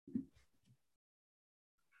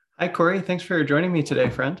Hi, Corey. Thanks for joining me today,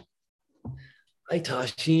 friend. Hi,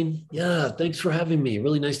 Tashin. Yeah, thanks for having me.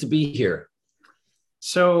 Really nice to be here.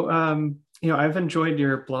 I've enjoyed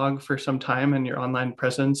your blog for some time and your online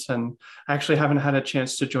presence, and I actually haven't had a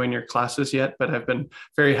chance to join your classes yet, but I've been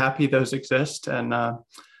very happy those exist and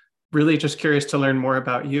really just curious to learn more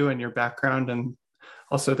about you and your background and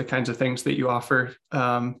also the kinds of things that you offer.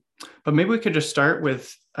 But maybe we could just start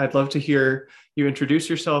with, I'd love to hear you introduce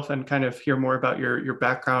yourself and kind of hear more about your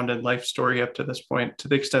background and life story up to this point, to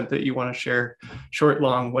the extent that you want to share, short,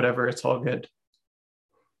 long, whatever, it's all good.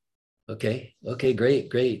 Okay,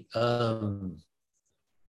 great.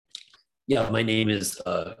 Yeah, my name is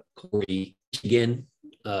Corey Ichigen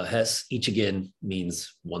Hess. Ichigen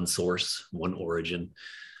means one source, one origin.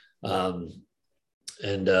 Um,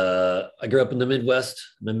 and I grew up in the Midwest.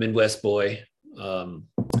 I'm a Midwest boy. I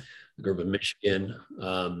grew up in Michigan.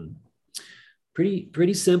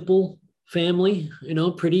 Pretty simple family,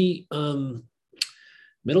 pretty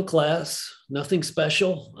middle class, nothing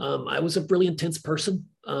special. I was a really intense person.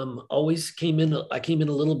 I came in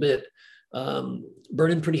a little bit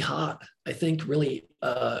burning pretty hot. I think really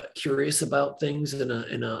curious about things in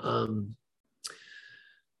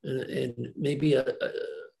maybe a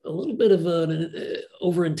little bit of an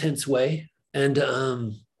over intense way. And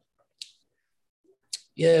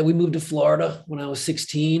yeah, we moved to Florida when I was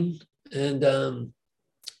 16, and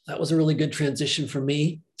that was a really good transition for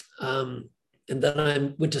me. And then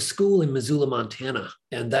I went to school in Missoula, Montana,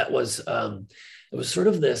 and that was it was sort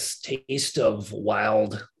of this taste of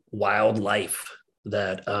wild life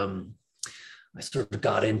that I sort of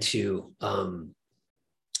got into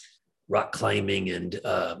rock climbing, and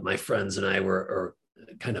my friends and I were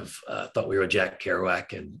kind of thought we were Jack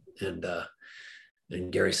Kerouac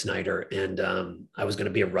and Gary Snyder, and I was going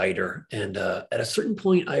to be a writer. And at a certain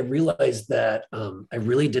point, I realized that I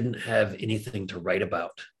really didn't have anything to write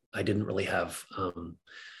about. I didn't really have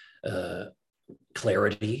uh,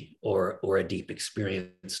 clarity or a deep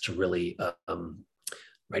experience to really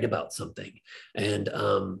write about something, and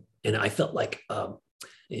I felt like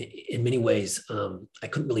in many ways I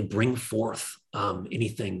couldn't really bring forth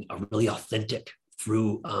anything really authentic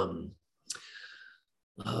through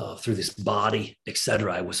this body,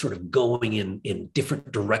 etc. I was sort of going in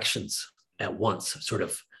different directions at once. Sort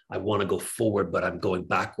of, I want to go forward, but I'm going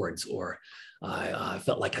backwards, or I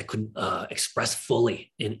felt like I couldn't express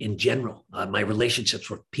fully in general. My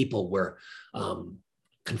relationships with people were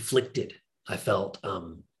conflicted. I felt,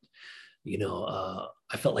 I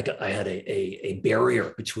felt like I had a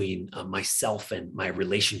barrier between myself and my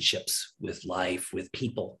relationships with life, with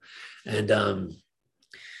people, and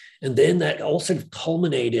and then that all sort of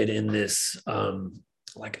culminated in this,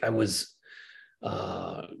 like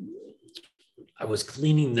uh, I was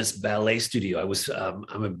cleaning this ballet studio.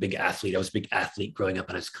 I'm a big athlete. I was a big athlete growing up,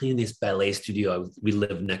 and I was cleaning this ballet studio. We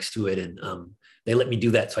lived next to it, and they let me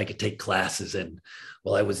do that so I could take classes. And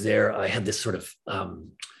while I was there, I had this sort of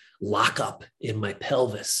lockup in my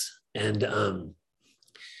pelvis, and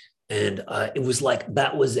it was like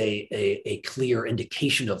that was a clear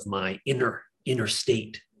indication of my inner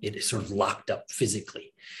state. It is sort of locked up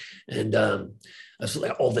physically, and I was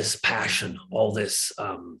like all this passion, all this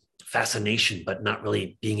fascination, but not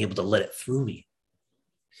really being able to let it through me.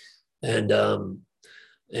 And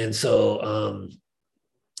so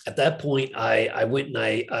at that point, I went and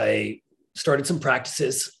I started some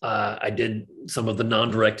practices. I did some of the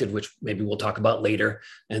non-directed, which maybe we'll talk about later,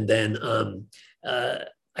 and then uh,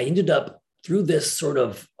 I ended up through this sort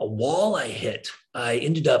of a wall I hit. I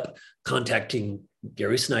ended up contacting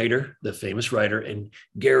Gary Snyder, the famous writer, and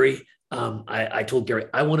Gary. I told Gary,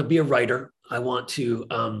 I want to be a writer. I want to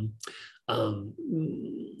um,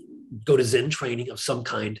 go to Zen training of some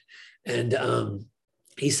kind. And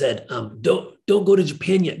he said, don't go to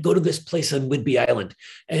Japan yet. Go to this place on Whidbey Island.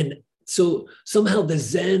 And so somehow the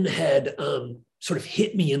Zen had sort of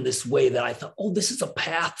hit me in this way that I thought, oh, this is a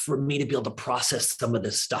path for me to be able to process some of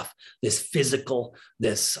this stuff, this physical,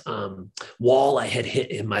 this wall I had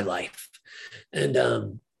hit in my life.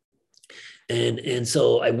 And and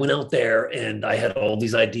so I went out there, and I had all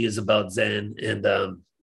these ideas about Zen, and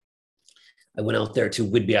I went out there to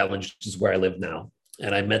Whidbey Island, which is where I live now,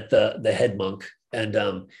 and I met the head monk, and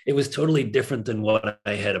it was totally different than what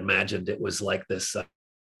I had imagined. It was like this.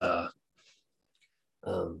 Uh,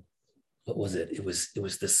 um, what was it? It was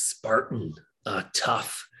this Spartan,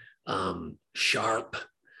 tough, sharp,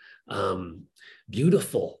 um,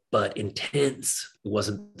 beautiful, but intense. It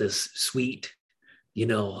wasn't this sweet,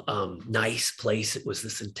 nice place. It was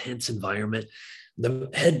this intense environment. The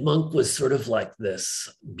head monk was sort of like this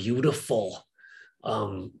beautiful,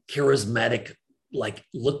 charismatic, like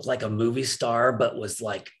looked like a movie star, but was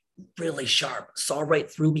like really sharp, saw right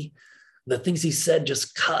through me. The things he said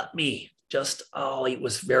just cut me. Just, oh, it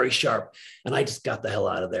was very sharp. And I just got the hell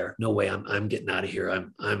out of there. No way, I'm getting out of here.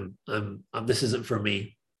 This isn't for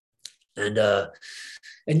me. And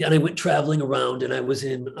I went traveling around, and I was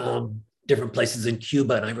in different places in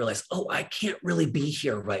Cuba, and I realized, oh, I can't really be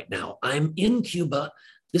here right now. I'm in Cuba.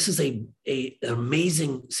 This is an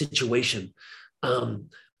amazing situation.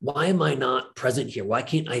 Why am I not present here? Why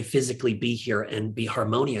can't I physically be here and be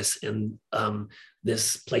harmonious in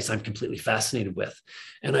this place I'm completely fascinated with?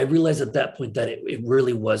 And I realized at that point that it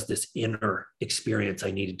really was this inner experience I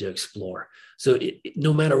needed to explore. So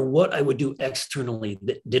no matter what I would do externally,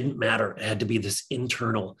 that didn't matter. It had to be this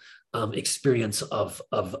internal experience of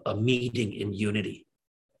a meeting in unity.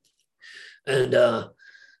 And I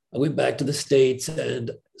went back to the States, and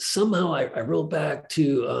somehow I rode back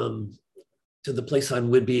to the place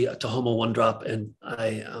on Whidbey, Tahoma One Drop, and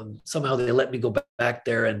I somehow they let me go back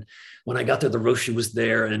there. And when I got there, the Roshi was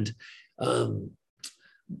there, and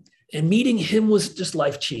meeting him was just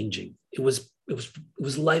life changing. It was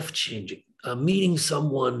life changing. Meeting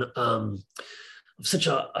someone of such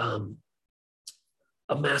a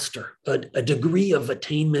master, a degree of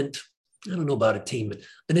attainment. I don't know about attainment,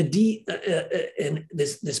 and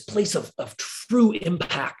this place of true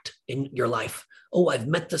impact in your life. Oh, I've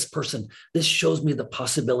met this person. This shows me the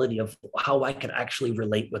possibility of how I could actually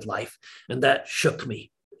relate with life. And that shook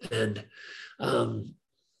me. And, but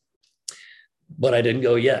I didn't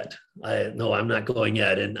go yet. I'm not going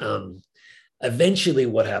yet. And eventually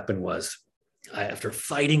what happened was, after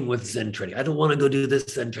fighting with Zen training, I don't want to go do this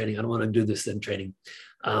Zen training. I don't want to do this Zen training.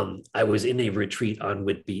 I was in a retreat on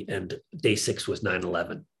Whidbey, and day 6 was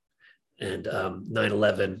 9/11. And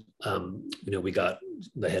 9/11, we got,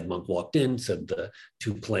 the head monk walked in, said the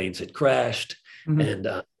 2 planes had crashed, and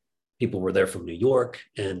people were there from New York.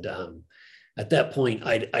 And at that point,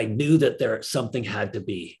 I knew that something had to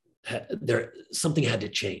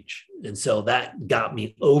change. And so that got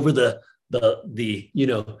me over the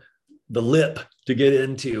lip to get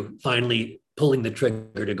into finally pulling the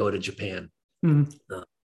trigger to go to Japan.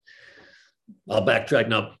 I'll backtrack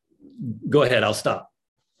now. Go ahead, I'll stop.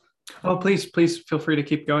 Oh, please feel free to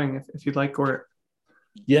keep going if you'd like, or.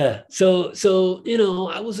 Yeah. So,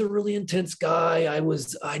 I was a really intense guy. I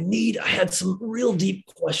had some real deep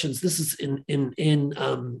questions. This is in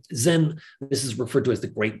Zen, this is referred to as the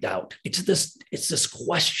great doubt. It's this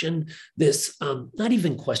question, this, not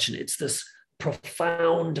even question, it's this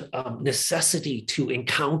profound necessity to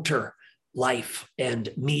encounter life and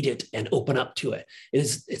meet it and open up to it.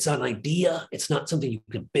 It's an idea. It's not something you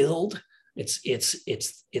can build. It's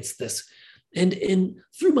this, and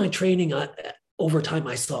through my training, over time,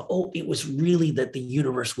 I saw, it was really that the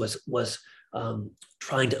universe was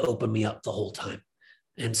trying to open me up the whole time.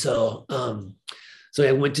 And so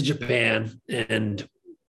I went to Japan, and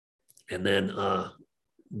then I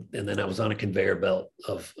was on a conveyor belt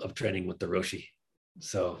of training with the Roshi.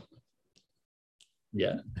 So,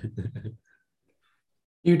 yeah.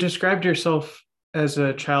 You described yourself as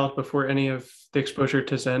a child before any of the exposure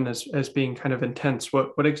to Zen as being kind of intense.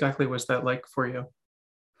 What exactly was that like for you?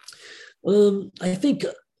 I think,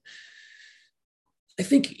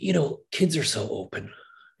 kids are so open.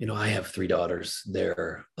 I have 3 daughters.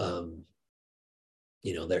 They're, they're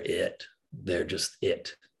it. They're just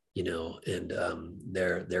it, and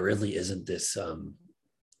there really isn't this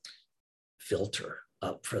filter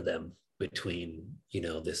up for them between,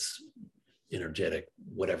 this energetic,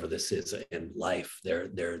 whatever this is, and life.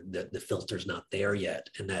 The filter's not there yet.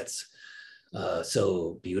 And that's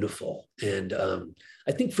so beautiful. And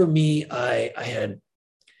I think for me, I had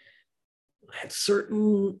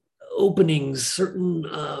certain openings, certain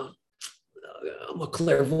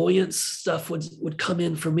clairvoyance stuff would come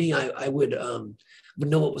in for me. I would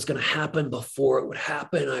know what was going to happen before it would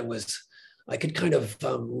happen. I could kind of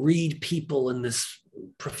read people in this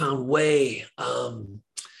profound way.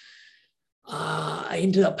 I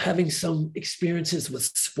ended up having some experiences with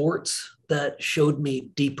sports that showed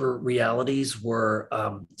me deeper realities were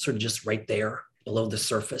sort of just right there below the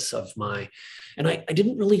surface of and I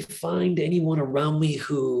didn't really find anyone around me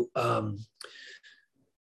who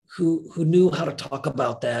knew how to talk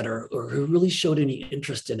about that or who really showed any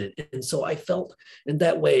interest in it. And so I felt in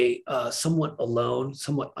that way somewhat alone,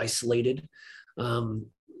 somewhat isolated.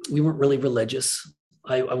 We weren't really religious.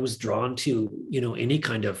 I was drawn to, any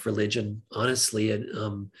kind of religion, honestly.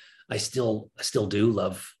 And I still do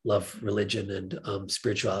love religion and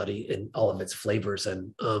spirituality and all of its flavors.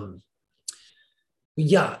 And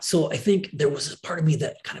so I think there was a part of me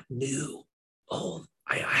that kind of knew,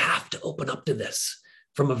 I have to open up to this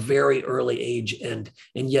from a very early age. And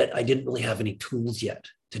yet I didn't really have any tools yet.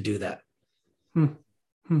 to do that. Hmm.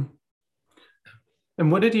 Hmm.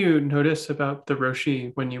 And what did you notice about the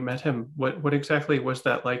Roshi when you met him? What exactly was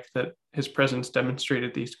that like, that his presence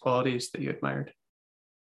demonstrated these qualities that you admired?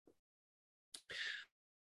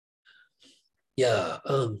 Yeah.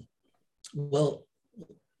 Well,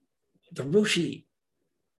 the Roshi,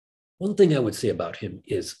 one thing I would say about him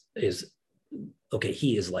is okay,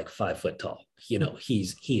 he is like 5 foot tall.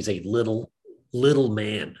 He's a little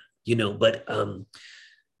man, but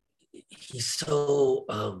he's so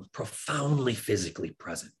profoundly physically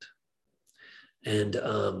present. And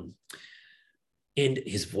and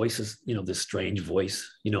his voice is, this strange voice,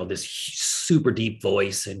 this super deep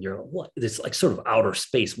voice, and you're what, this like sort of outer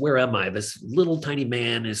space. Where am I? This little tiny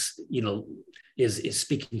man is, is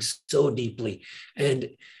speaking so deeply. And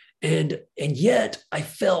yet I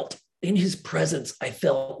felt in his presence, I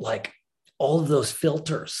felt like all of those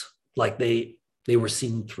filters, like they were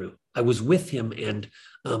seen through. I was with him, and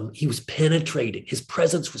he was penetrating. His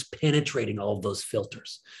presence was penetrating all of those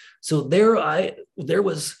filters. So there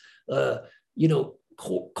was, the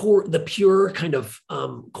pure kind of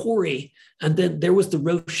Corey, and then there was the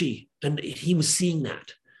Roshi, and he was seeing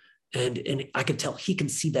that, and I could tell he can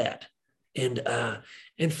see that, and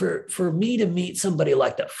for me to meet somebody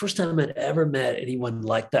like that, first time I'd ever met anyone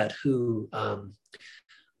like that, who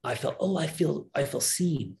I felt, oh, I feel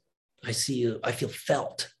seen, I see you, I feel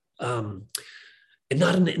felt. And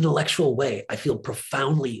not in an intellectual way. I feel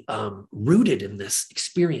profoundly rooted in this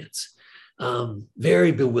experience.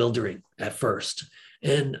 Very bewildering at first.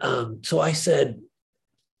 And so I said,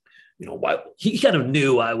 why, he kind of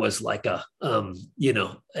knew I was like I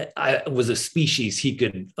was a species he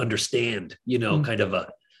could understand, kind of a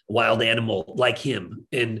wild animal like him.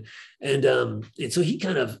 And so he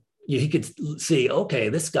kind of, he could see, okay,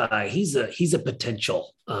 this guy, he's a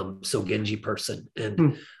potential Sogenji person.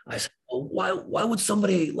 And I said, well, why would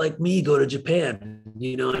somebody like me go to Japan,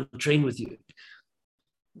 and train with you?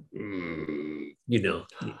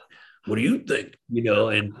 What do you think?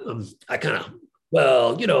 And I kind of,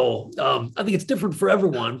 well, I think it's different for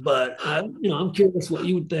everyone, but I'm curious what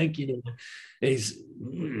you would think, And he's,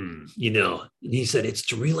 and he said, it's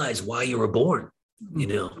to realize why you were born,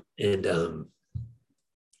 and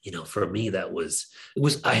for me,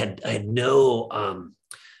 I had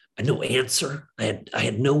no answer. I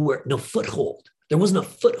had nowhere, no foothold. There wasn't a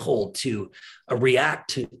foothold to react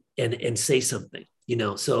to and say something,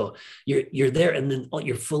 So you're there, and then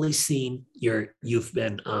you're fully seen. You've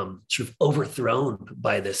been sort of overthrown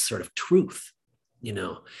by this sort of truth, and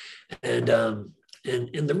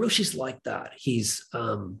the Roshi's like that. He's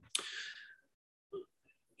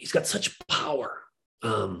got such power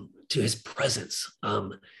to his presence.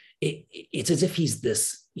 It's as if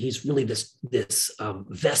he's really this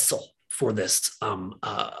vessel for this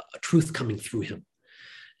truth coming through him.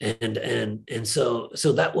 And so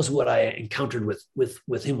that was what I encountered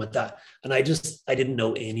with him with that. And I didn't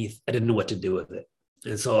know what to do with it.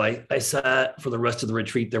 And so I sat for the rest of the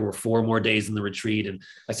retreat. There were 4 more days in the retreat. And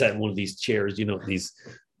I sat in one of these chairs,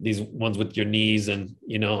 these ones with your knees, and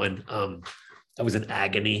I was in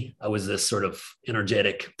agony. I was this sort of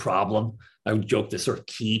energetic problem. I would joke this sort of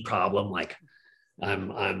key problem, like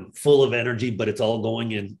I'm full of energy, but it's all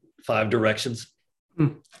going in 5 directions.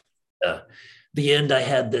 The end, I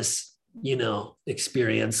had this,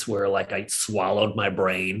 experience where like I swallowed my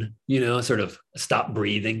brain, sort of stopped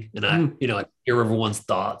breathing, and I hear everyone's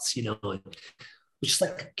thoughts, it was just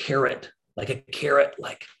like a carrot,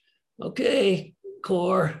 like, okay,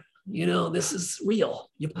 core. This is real.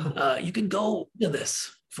 You can go to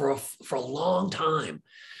this for a long time,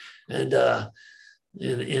 and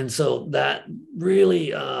so that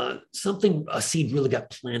really a seed really got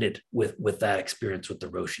planted with that experience with the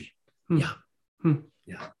Roshi. Yeah.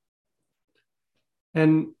 Yeah.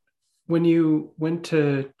 And when you went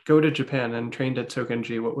to go to Japan and trained at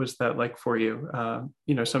Sogenji, what was that like for you?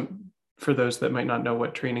 For those that might not know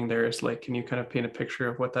what training there is like, can you kind of paint a picture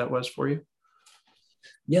of what that was for you?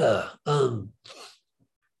 Yeah.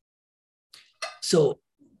 So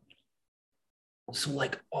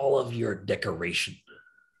like all of your decoration,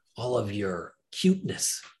 all of your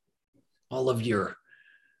cuteness, all of your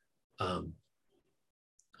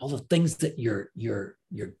all the things that you're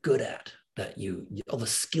good at, that all the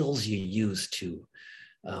skills you use to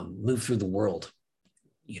move through the world,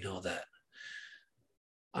 that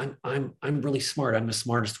I'm really smart. I'm the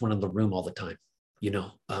smartest one in the room all the time.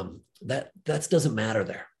 That doesn't matter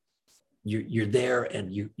there. You're there,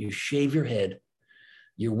 and you shave your head,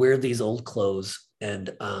 you wear these old clothes,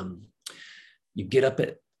 and you get up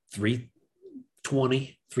at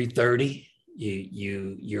 3:20, 3:30.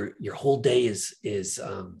 Your whole day is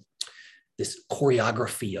this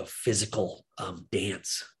choreography of physical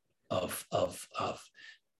dance of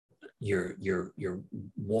you're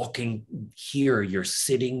walking here, you're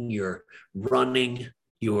sitting, you're running,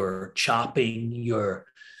 you're chopping,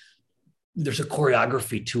 there's a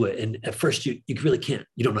choreography to it. And at first you really can't,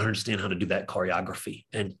 you don't understand how to do that choreography.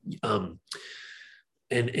 And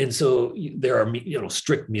so there are,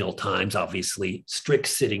 strict meal times, obviously, strict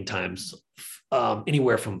sitting times,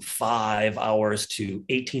 anywhere from 5 hours to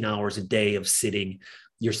 18 hours a day of sitting.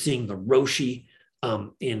 You're seeing the Roshi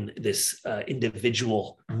in this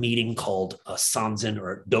individual meeting called Sanzen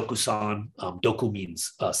or Dokusan. Doku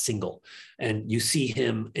means single. And you see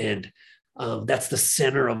him, and that's the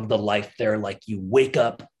center of the life there. Like you wake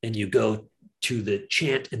up and you go to the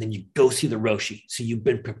chant, and then you go see the Roshi. So you've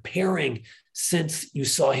been preparing since you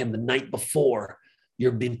saw him the night before.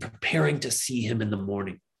 You've been preparing to see him in the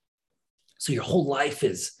morning. So your whole life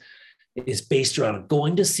is based around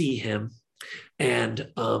going to see him, and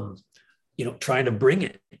trying to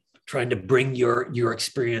bring your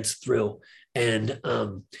experience through. And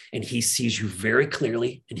he sees you very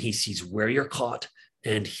clearly, and he sees where you're caught.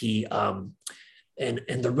 And he and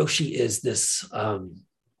the Roshi is this.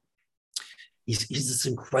 He's this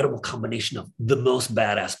incredible combination of the most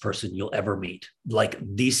badass person you'll ever meet, like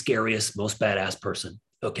the scariest, most badass person.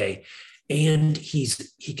 Okay. And he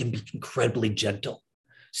can be incredibly gentle.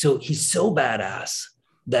 So he's so badass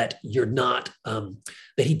that you're not,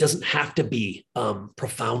 that he doesn't have to be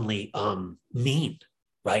profoundly mean,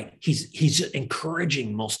 right? He's just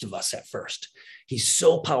encouraging most of us at first. He's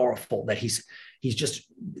so powerful that he's just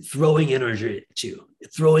throwing energy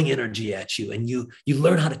at you, and you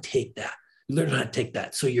learn how to take that.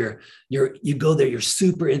 So you go there, you're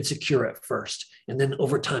super insecure at first. And then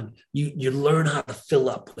over time, you learn how to fill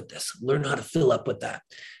up with this, learn how to fill up with that.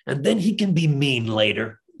 And then he can be mean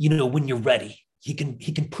later, when you're ready. He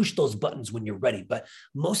can push those buttons when you're ready, but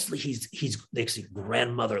mostly he's actually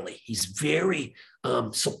grandmotherly. He's very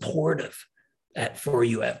supportive for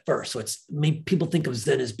you at first. So people think of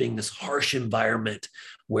Zen as being this harsh environment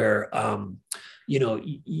where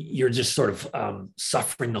you're just sort of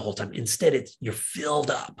suffering the whole time. Instead, you're filled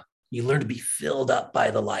up. You learn to be filled up by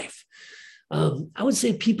the life. I would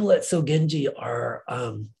say people at Sogenji are,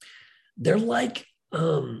 they're like,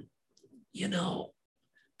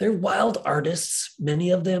 they're wild artists, many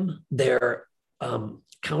of them. They're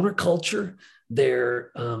counterculture. They've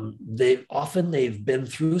been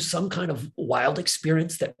through some kind of wild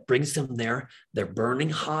experience that brings them there. They're burning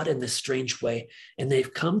hot in this strange way. And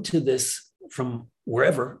they've come to this from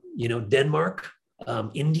wherever, Denmark,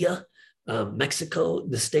 India, Mexico,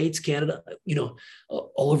 the States, Canada,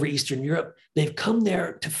 all over Eastern Europe. They've come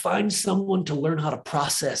there to find someone to learn how to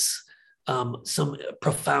process some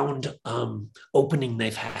profound opening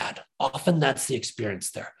they've had. Often that's the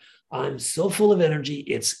experience there. I'm so full of energy,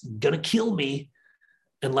 it's going to kill me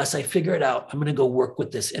unless I figure it out. I'm going to go work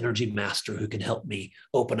with this energy master who can help me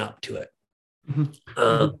open up to it.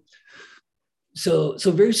 Mm-hmm. So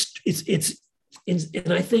very,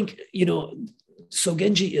 and I think,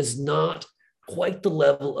 Sogenji is not quite the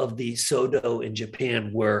level of the Sodo in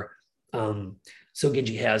Japan, where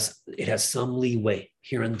Sogenji has some leeway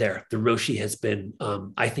here and there. The Roshi has been,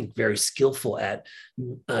 I think, very skillful at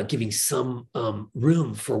giving some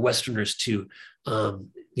room for Westerners to,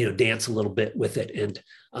 dance a little bit with it. And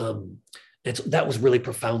so that was really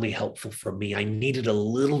profoundly helpful for me. I needed a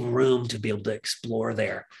little room to be able to explore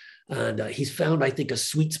there. And he's found, I think, a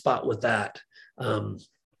sweet spot with that.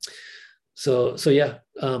 So yeah,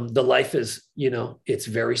 the life is, it's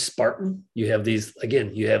very Spartan. You have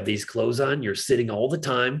these clothes on, you're sitting all the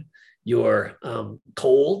time, you're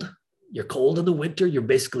cold in the winter, you're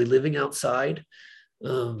basically living outside.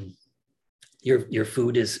 Your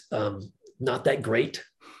food is not that great,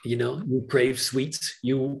 you crave sweets,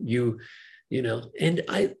 and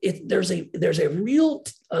there's a real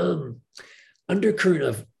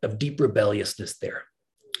undercurrent of deep rebelliousness there.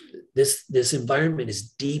 This environment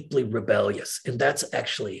is deeply rebellious, and that's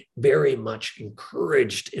actually very much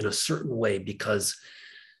encouraged in a certain way, because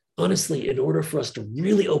honestly, in order for us to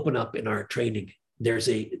really open up in our training,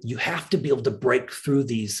 you have to be able to break through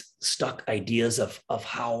these stuck ideas of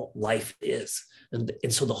how life is. And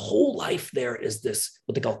so the whole life there is this,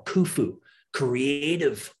 what they call kufu,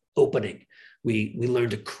 creative opening. We learn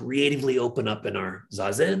to creatively open up in our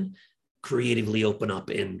zazen, creatively open up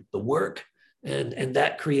in the work, and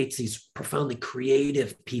that creates these profoundly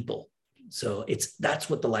creative people. So that's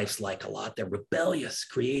what the life's like a lot. They're rebellious,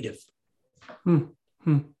 creative.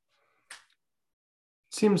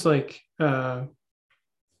 Seems like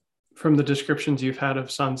from the descriptions you've had of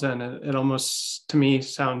Sanzen, it almost to me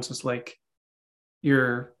sounds as like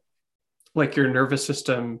you're like your nervous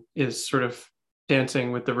system is sort of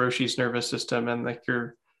dancing with the Roshi's nervous system, and like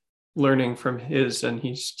you're learning from his and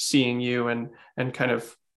he's seeing you, and kind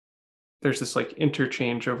of there's this like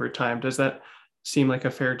interchange over time. Does that seem like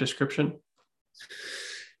a fair description?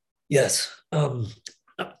 Yes.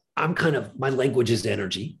 I'm kind of, my language is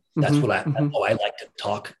energy. That's Mm-hmm, that's mm-hmm, how I like to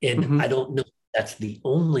talk. And mm-hmm, I don't know if that's the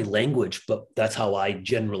only language, but that's how I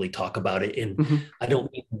generally talk about it. And mm-hmm, I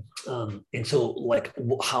don't mean, and so like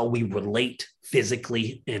how we relate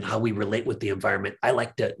physically and how we relate with the environment, I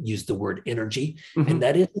like to use the word energy. And mm-hmm,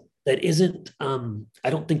 that isn't, I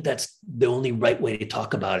don't think that's the only right way to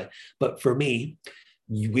talk about it. But for me,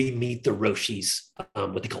 we meet the Roshis,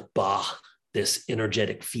 what they call Ba, this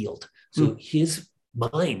energetic field. So his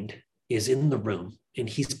mind is in the room and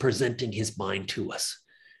he's presenting his mind to us.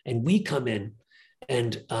 And we come in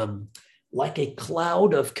and like a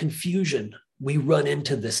cloud of confusion, we run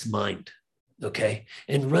into this mind. Okay.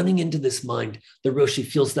 And running into this mind, the Roshi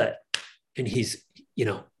feels that, and he's,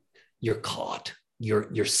 you're caught,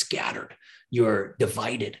 you're scattered, you're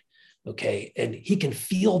divided. Okay. And he can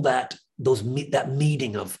feel that that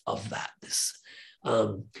meeting of that this.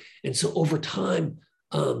 And so over time,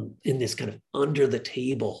 in this kind of under the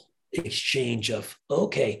table exchange of,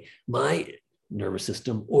 okay, my nervous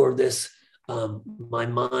system or this, my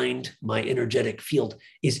mind, my energetic field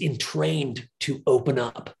is entrained to open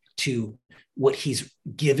up to what he's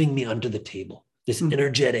giving me under the table, this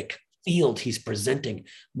energetic field he's presenting.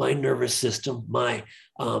 My nervous system, my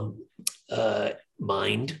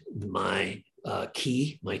mind, my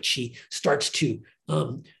ki, my chi starts to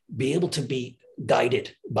be able to be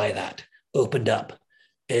guided by that, opened up.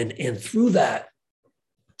 And through that,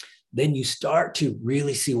 then you start to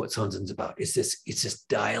really see what Sanzen's about. It's this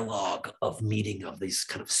dialogue of meeting of these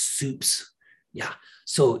kind of soups. Yeah.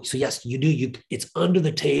 So yes, it's under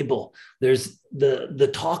the table. There's the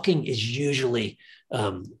talking is usually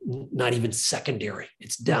not even secondary.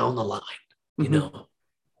 It's down the line,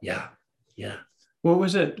 Yeah. Yeah. What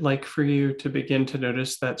was it like for you to begin to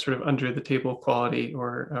notice that sort of under the table quality,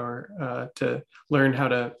 or to learn how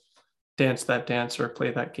to dance that dance or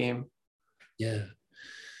play that game? Yeah.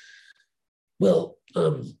 Well,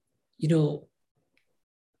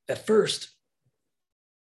 at first,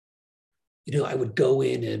 I would go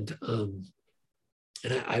in and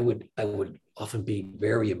I would often be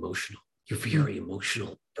very emotional. You're very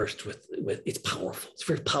emotional first with it's powerful. It's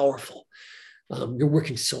very powerful. You're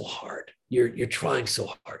working so hard. You're trying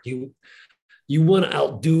so hard. You want to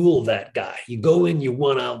outduel that guy. You go in, you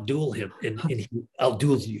want to outduel him, and he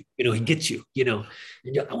outduels you. He gets you. And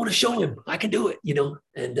I want to show him I can do it.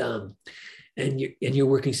 And you're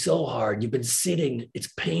working so hard. You've been sitting.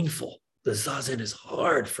 It's painful. The zazen is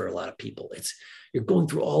hard for a lot of people. You're going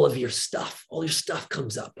through all of your stuff. All your stuff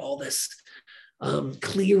comes up. All this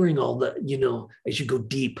clearing, all the as you go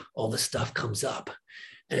deep, all the stuff comes up,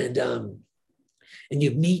 and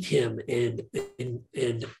you meet him,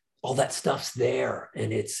 and all that stuff's there,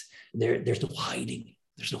 and it's there. There's no hiding.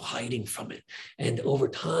 There's no hiding from it. And over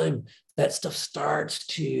time, that stuff starts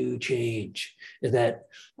to change. That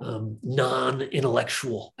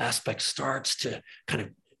non-intellectual aspect starts to kind of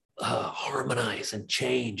harmonize and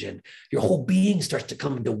change, and your whole being starts to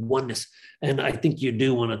come into oneness. And I think you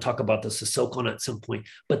do want to talk about the Sosokon at some point,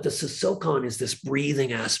 but the Sosokon is this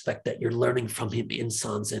breathing aspect that you're learning from him in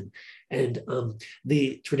Sanzen. And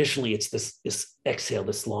traditionally it's this exhale,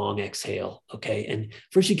 this long exhale. Okay. And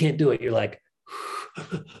first you can't do it. You're like,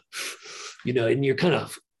 and you're kind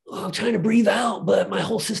of, I'm trying to breathe out, but my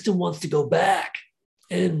whole system wants to go back.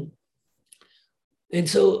 And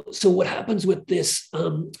so what happens with this,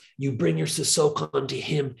 you bring your Sosokon to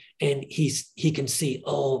him, and he can see,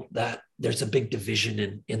 that there's a big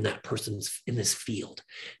division in that person's, in this field.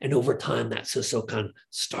 And over time, that Sosokon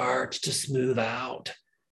starts to smooth out.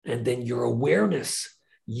 And then your awareness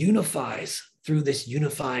unifies through this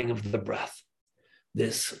unifying of the breath.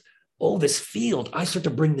 This field, I start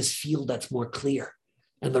to bring this field that's more clear.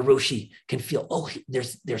 And the Roshi can feel,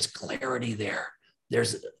 there's clarity there.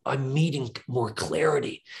 I'm meeting more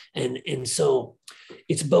clarity. And so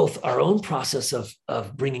it's both our own process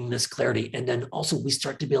of bringing this clarity, and then also we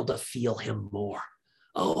start to be able to feel him more.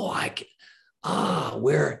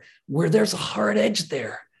 Where there's a hard edge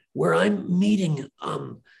there, where I'm meeting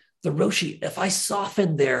the Roshi, if I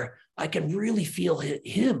soften there, I can really feel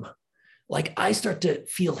him. Like I start to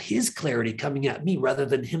feel his clarity coming at me rather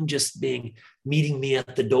than him just meeting me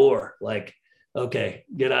at the door. Like, okay,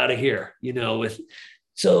 get out of here,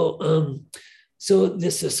 so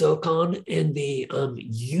this Sosokon and the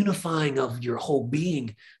unifying of your whole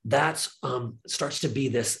being, that's starts to be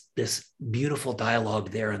this beautiful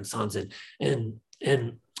dialogue there in Sanzen. And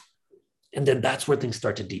And then that's where things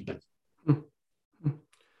start to deepen.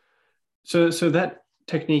 So that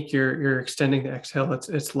technique, you're extending the exhale.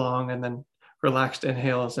 It's long, and then relaxed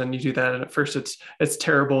inhales, and you do that. And at first, it's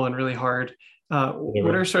terrible and really hard.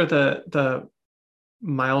 What are sort of the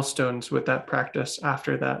milestones with that practice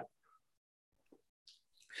after that?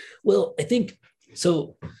 Well, I think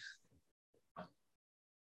so.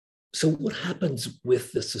 So what happens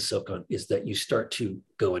with the Sosokon is that you start to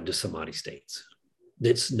go into samadhi states.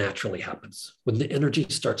 This naturally happens. When the energy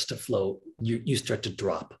starts to flow, you start to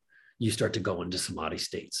drop. You start to go into samadhi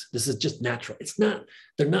states. This is just natural.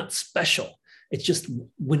 They're not special. It's just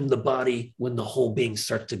when the whole being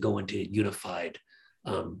starts to go into unified,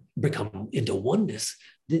 become into oneness,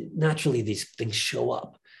 naturally these things show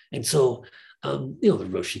up. And so, the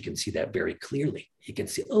Roshi can see that very clearly. He can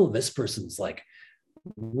see, oh, this person's like,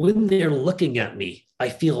 when they're looking at me, I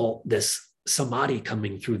feel this samadhi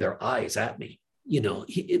coming through their eyes at me.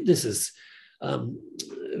 This is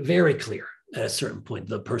very clear. At a certain point,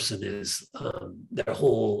 the person is their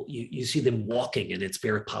whole. You see them walking, and it's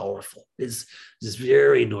very powerful. It's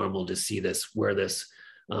very normal to see this, where this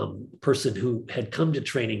person who had come to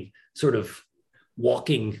training, sort of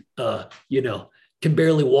walking, can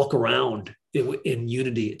barely walk around in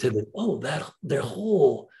unity to that their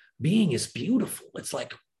whole being is beautiful. It's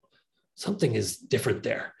like something is different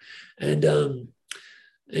there. And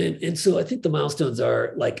so I think the milestones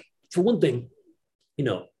are, like, for one thing,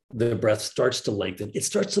 the breath starts to lengthen. It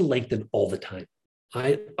starts to lengthen all the time.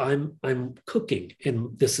 I'm cooking,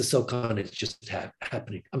 and the Sosokon is just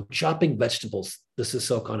happening. I'm chopping vegetables. The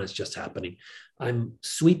Sosokon is just happening. I'm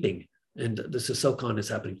sweeping, and the Sosokon is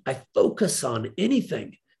happening. I focus on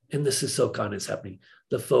anything, and the Sosokon is happening.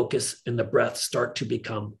 The focus and the breath start to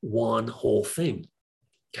become one whole thing.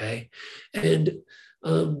 Okay. And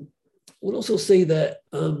we'll also say that,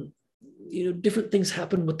 different things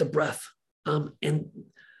happen with the breath. And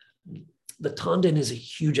the Tanden is a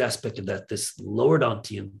huge aspect of that, this lower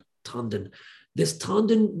Dantian Tanden. This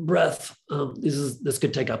Tanden breath, this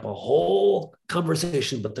could take up a whole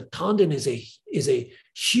conversation, but the Tanden is a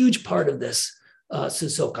huge part of this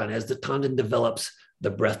Sosokon. As the Tanden develops, the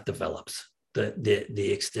breath develops.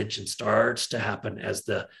 The extension starts to happen as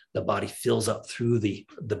the body fills up through the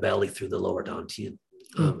belly, through the lower Dantian.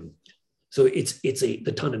 So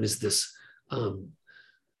the Tanden is this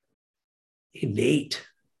innate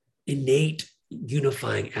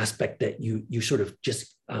unifying aspect that you sort of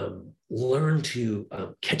just learn to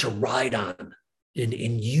catch a ride on and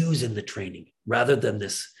use in the training, rather than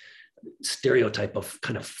this stereotype of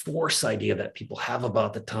kind of force idea that people have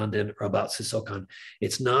about the Tanden or about Sosokon.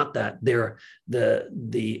 It's not that. They're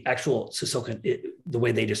the actual Sosokon, the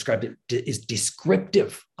way they described it, is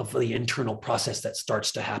descriptive of the internal process that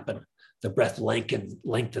starts to happen. The breath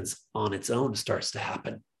lengthens on its own, starts to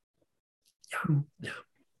happen. Yeah.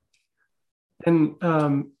 And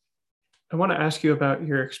I want to ask you about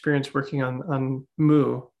your experience working on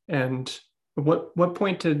Mu, and what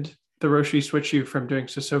point did the Roshi switch you from doing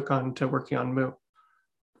Sosokon to working on Mu?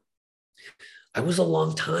 I was a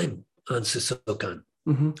long time on Sosokon.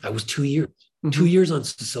 Mm-hmm. I was 2 years. Mm-hmm. 2 years on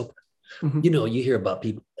Sosokon. Mm-hmm. You hear about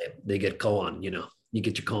people, they get koan, you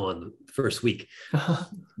get your koan the first week.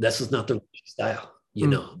 This is not the Roshi style.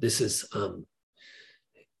 This is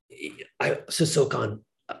Sosokon.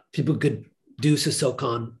 People could do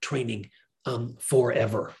Sosokon training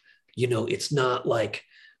forever. It's not like,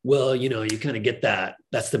 well, you kind of get that.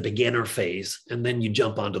 That's the beginner phase. And then you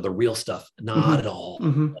jump onto the real stuff. Not at all.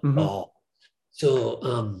 At all.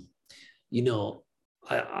 So,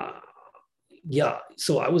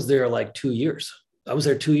 so I was there like 2 years. I was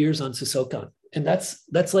there 2 years on Sosokon. And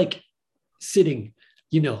that's like sitting,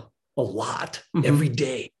 a lot every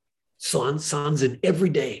day. Sanzen every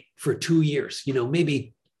day for 2 years,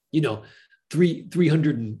 maybe,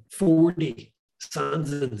 340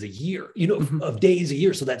 sanzens a year, of days a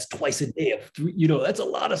year. So that's twice a day of three, that's a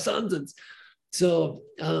lot of sanzens. So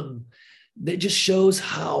it just shows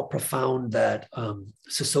how profound that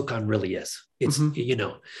Sosokon really is. It's,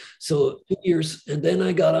 so 2 years. And then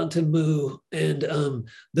I got onto Mu, and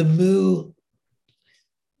the Mu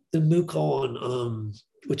koan,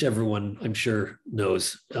 which everyone I'm sure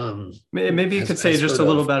knows. Maybe you could say just a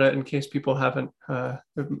little about it in case people haven't. It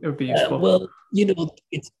would be useful. Well,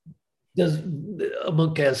 does a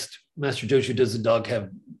monk asked Master Joshu, does the dog have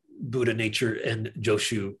Buddha nature? And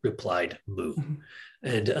Joshu replied, Mu.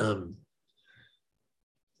 And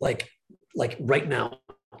like right now,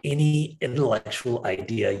 any intellectual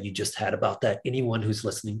idea you just had about that, anyone who's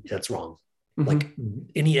listening, that's wrong. Like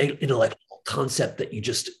any intellectual concept that you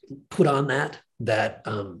just put on that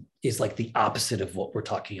is like the opposite of what we're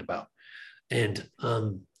talking about. And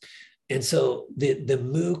And so the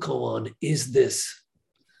Mu koan is this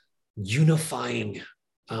unifying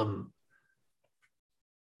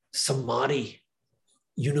samadhi,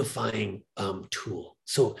 unifying tool.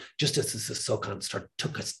 So just as the Sokan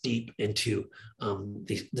took us deep into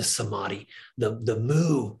the samadhi, the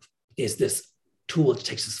Mu is this tool that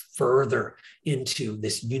takes us further into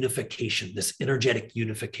this unification, this energetic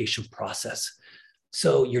unification process.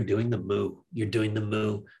 So you're doing the Mu, you're doing the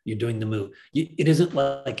Mu, you're doing the Mu. It isn't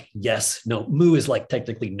like yes, no. Mu is like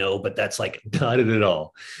technically no, but that's like not it at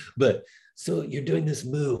all. But so you're doing this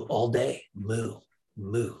Mu all day, Mu,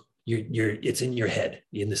 Mu. It's in your head,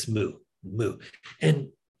 in this Mu, Mu. And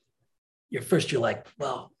you're like,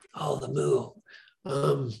 well, oh, the Mu.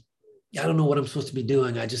 I don't know what I'm supposed to be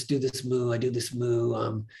doing. I just do this Mu, I do this Mu.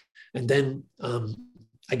 And then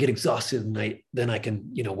I get exhausted and then I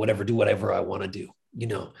can, do whatever I want to do,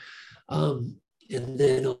 and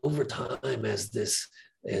then over time, as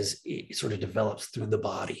it sort of develops through the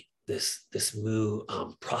body, this Mu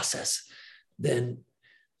process, then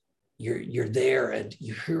you're there and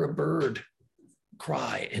you hear a bird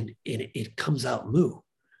cry and it comes out Mu,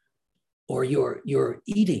 or you're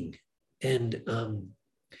eating and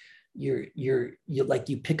you like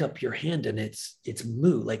you pick up your hand and it's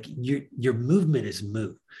Mu, like your movement is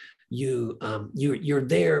Mu. You're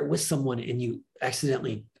there with someone and you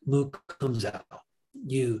accidentally Mu comes out.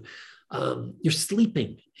 You're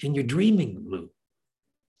sleeping and you're dreaming Mu.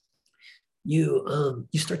 You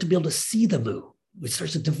start to be able to see the Mu. It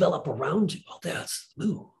starts to develop around you. Oh, that's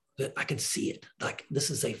Mu. I can see it. Like this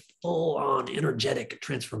is a full-on energetic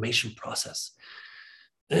transformation process.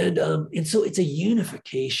 And so it's a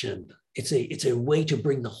unification. It's a way to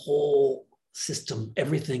bring the whole system,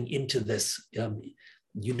 everything into this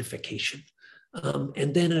unification.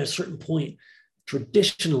 And then at a certain point,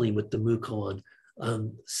 traditionally with the Mu koan,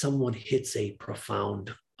 someone hits a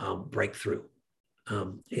profound breakthrough.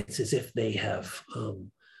 It's as if they have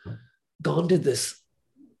gone to this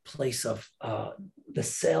place of the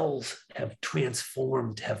cells have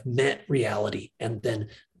transformed, have met reality, and then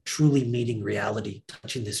truly meeting reality,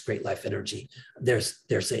 touching this great life energy, there's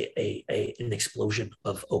an explosion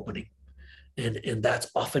of opening. And that's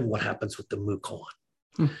often what happens with the Mu koan.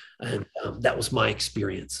 And that was my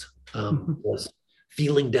experience, was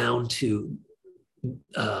feeling down to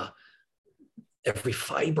every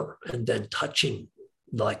fiber and then touching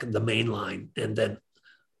like the main line and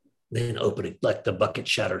then opening, like the bucket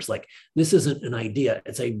shatters. Like this isn't an idea,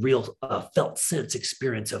 it's a real felt sense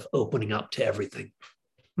experience of opening up to everything.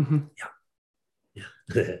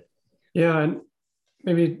 Yeah. And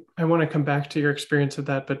maybe I want to come back to your experience of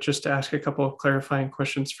that, but just to ask a couple of clarifying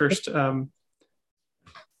questions first.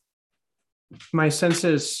 My sense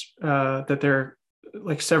is that there are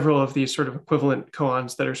like several of these sort of equivalent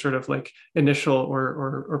koans that are sort of like initial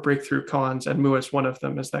or breakthrough koans, and Mu is one of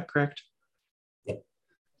them. Is that correct? Yeah.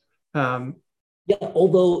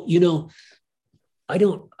 Although, I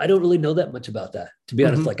don't really know that much about that, to be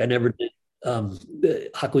honest. Like I never did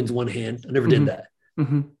Hakuin's one hand. I never did that. I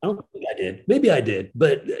don't think I did. Maybe I did,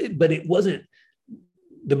 but it wasn't.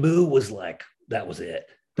 The Mu was like, that was it.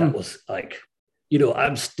 That was like,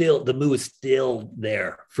 the Mu is still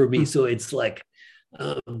there for me. So it's like,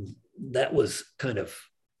 that was kind of,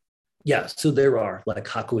 yeah. So there are like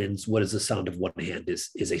Hakuin's "What is the Sound of One Hand"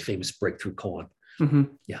 is a famous breakthrough koan.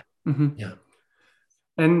 Yeah. Yeah.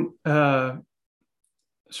 And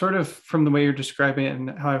sort of from the way you're describing it and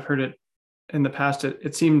how I've heard it in the past,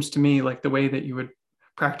 it seems to me like the way that you would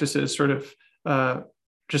practice it is sort of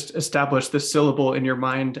just establish the syllable in your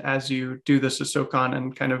mind as you do the Sosokan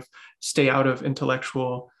and kind of stay out of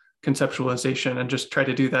intellectual conceptualization and just try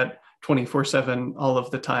to do that 24/7 all of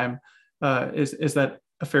the time. Is that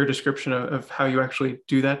a fair description of how you actually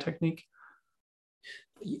do that technique?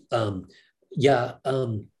 Yeah.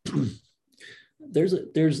 There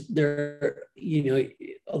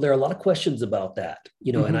are a lot of questions about that,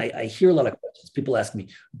 and I hear a lot of questions. People ask me,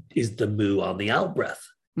 is the Mu on the out breath?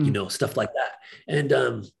 Stuff like that. And,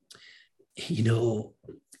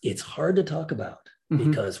 it's hard to talk about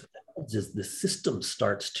because as the system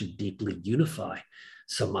starts to deeply unify,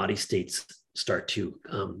 samadhi states start to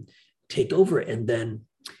take over, and then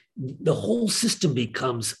the whole system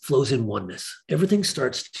flows in oneness. Everything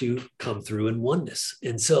starts to come through in oneness.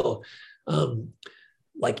 And so,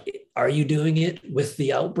 are you doing it with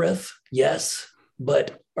the out breath? Yes.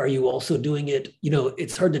 But are you also doing it?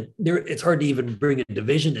 It's hard to even bring a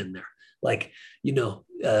division in there. Like,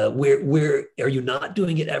 where are you not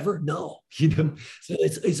doing it ever? No, so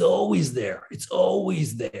it's always there. It's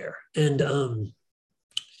always there. And,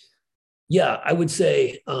 yeah, I would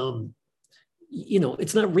say,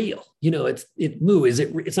 it's not real.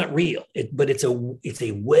 It's not real, but it's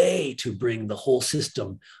a way to bring the whole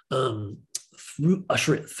system,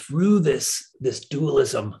 usher it through this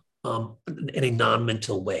dualism, in a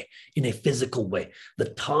non-mental way, in a physical way. The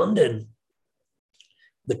Tanden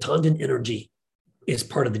energy is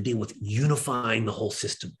part of the deal with unifying the whole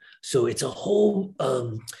system. So it's a whole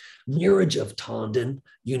marriage of Tanden,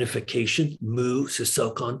 unification, Mu,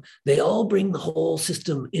 Sisokon. They all bring the whole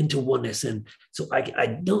system into oneness. And so I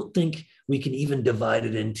don't think we can even divide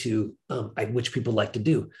it into, which people like to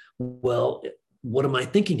do. Well, what am I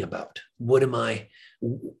thinking about?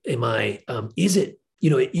 Is it,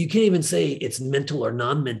 you can't even say it's mental or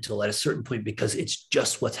non-mental at a certain point, because it's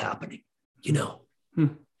just what's happening,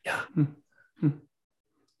 Yeah.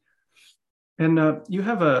 And you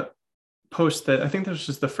have a post that I think this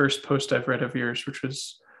was the first post I've read of yours, which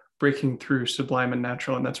was Breaking Through Sublime and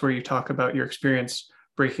Natural. And that's where you talk about your experience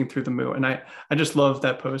breaking through the Mu. And I just love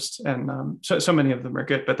that post. And so many of them are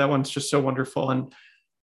good, but that one's just so wonderful. And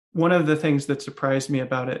one of the things that surprised me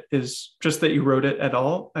about it is just that you wrote it at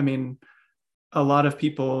all. I mean, a lot of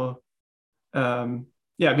people, I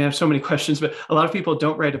have so many questions, but a lot of people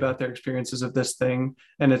don't write about their experiences of this thing.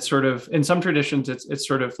 And it's sort of, in some traditions, it's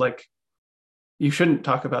sort of like, you shouldn't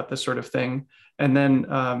talk about this sort of thing. And then,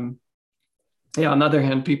 on the other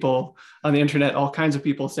hand, people on the internet, all kinds of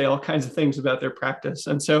people say all kinds of things about their practice.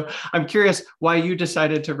 And so I'm curious why you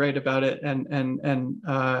decided to write about it, and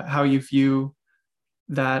how you view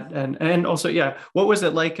that. And also, what was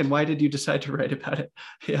it like, and why did you decide to write about it?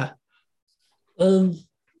 Yeah. I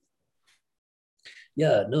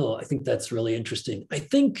think that's really interesting. I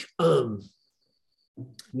think,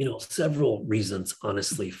 several reasons,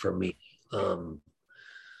 honestly, for me.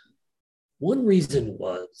 One reason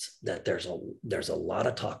was that there's a lot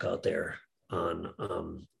of talk out there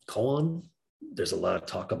on koan. There's a lot of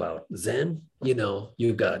talk about Zen.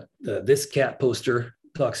 You've got this cat poster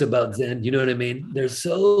talks about Zen. You know what I mean? There's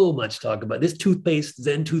so much talk about this toothpaste,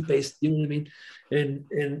 Zen toothpaste. You know what I mean?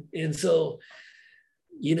 And so,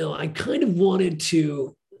 I kind of wanted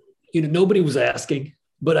to, nobody was asking.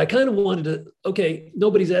 But I kind of wanted to, okay,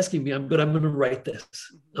 nobody's asking me, but I'm going to write this.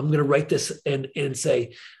 I'm going to write this and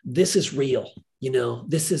say, this is real.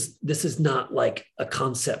 This is not like a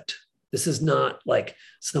concept. This is not like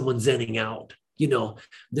someone zenning out.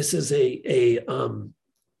 This is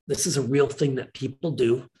this is a real thing that people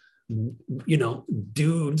do.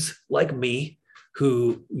 Dudes like me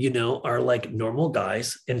who, are like normal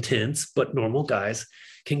guys, intense, but normal guys,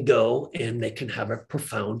 can go and they can have a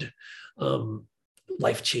profound,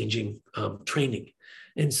 life-changing training.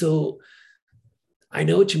 And so I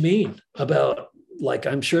know what you mean about, like,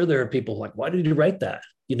 I'm sure there are people like, why did you write that?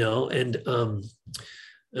 And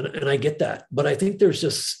I get that, but I think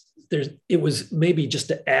it was maybe just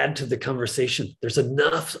to add to the conversation. There's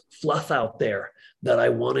enough fluff out there that I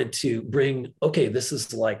wanted to bring. Okay, this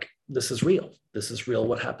is real. This is real.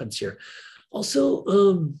 What happens here? Also,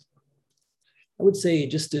 I would say,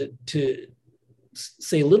 just to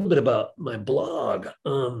say a little bit about my blog.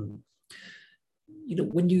 When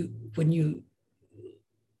you,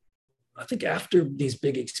 I think after these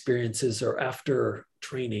big experiences or after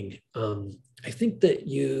training, I think that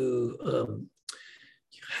you've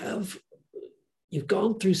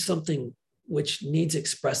gone through something which needs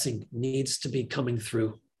expressing, needs to be coming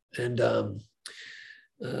through, and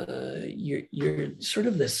you're sort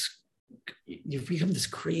of you've become this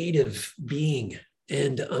creative being,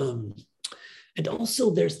 and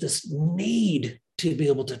also there's this need to be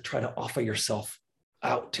able to try to offer yourself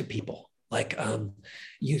out to people. Like,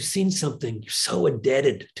 you've seen something, you're so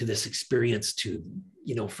indebted to this experience, to,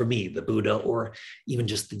 for me, the Buddha, or even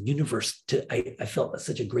just the universe. I felt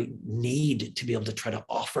such a great need to be able to try to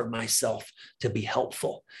offer myself to be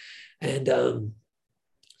helpful. And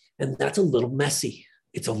that's a little messy.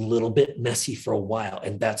 It's a little bit messy for a while.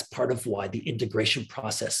 And that's part of why the integration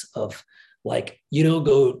process of, like, you don't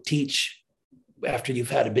go teach after you've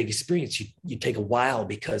had a big experience. You take a while,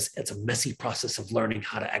 because it's a messy process of learning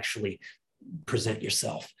how to actually present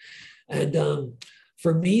yourself. And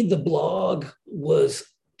for me, the blog was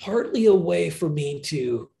partly a way for me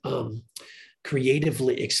to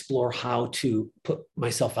creatively explore how to put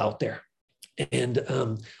myself out there. And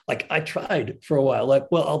like, I tried for a while,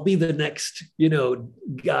 like, well, I'll be the next,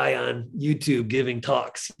 guy on YouTube giving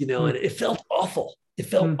talks, and it felt awful. It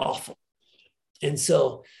felt awful. And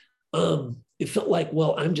so it felt like,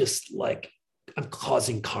 well, I'm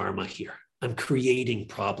causing karma here. I'm creating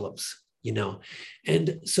problems,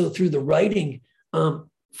 And so through the writing,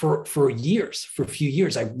 for a few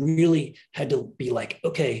years, I really had to be like,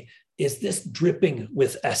 okay, is this dripping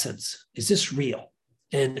with essence? Is this real?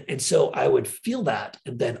 And so I would feel that,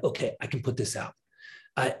 and then, okay, I can put this out.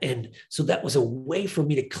 And so that was a way for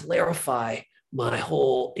me to clarify my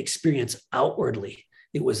whole experience outwardly.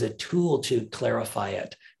 It was a tool to clarify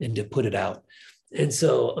it and to put it out. And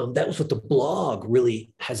so that was what the blog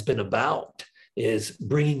really has been about, is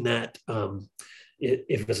bringing that.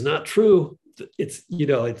 If it's not true, it's,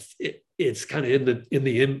 it's kind of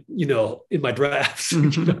in my drafts,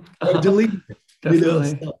 delete,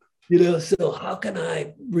 so how can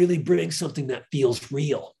I really bring something that feels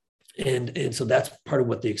real? And so that's part of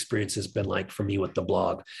what the experience has been like for me with the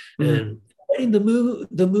blog. And writing the Moo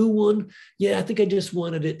one, yeah, I think I just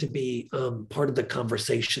wanted it to be part of the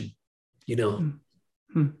conversation,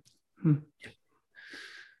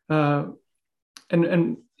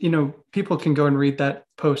 And people can go and read that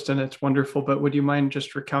post and it's wonderful, but would you mind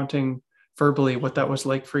just recounting verbally what that was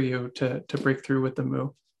like for you to break through with the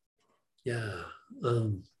Moo? Yeah.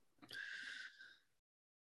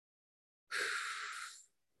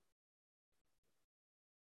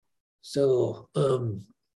 So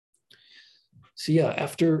yeah,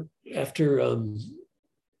 after I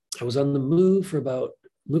was on the MooCon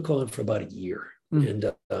for about a year,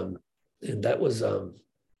 and that was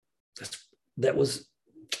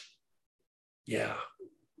yeah.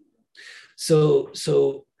 So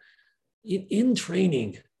in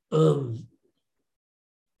training, there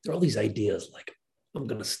are all these ideas like, I'm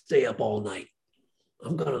gonna stay up all night.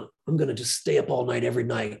 I'm gonna just stay up all night every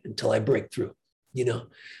night until I break through.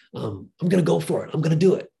 I'm gonna go for it. I'm gonna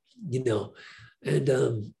do it. And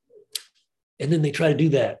then they try to do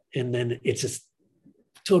that, and then it's just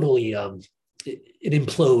totally it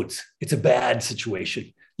implodes. It's a bad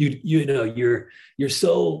situation. You're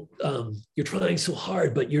so you're trying so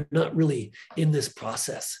hard, but you're not really in this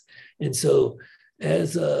process. And so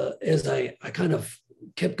as I kind of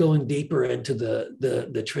kept going deeper into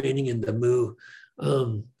the training in the Moo,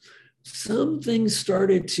 some things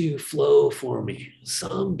started to flow for me.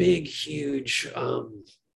 Some big, huge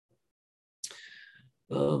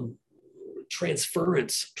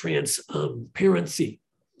transparency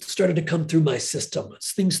started to come through my system.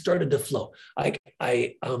 Things started to flow.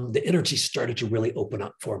 The energy started to really open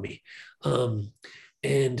up for me, and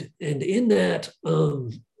in that,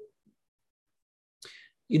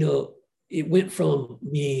 it went from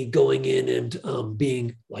me going in and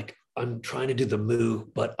being like, I'm trying to do the Moo,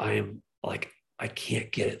 but I am like, I can't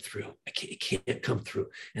get it through. It can't come through.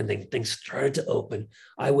 And then things started to open.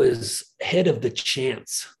 I was head of the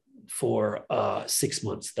chants for 6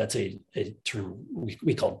 months. That's a term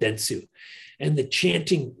we call Dentsu. And the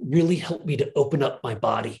chanting really helped me to open up my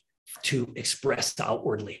body to express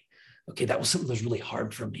outwardly. Okay, that was something that was really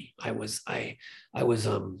hard for me. I was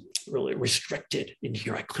really restricted in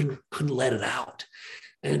here. I couldn't let it out.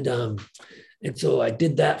 And so I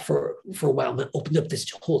did that for a while, and then opened up this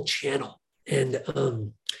whole channel. And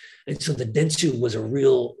so the Dentsu was a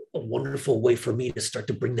wonderful way for me to start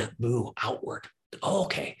to bring that Moo outward. Oh,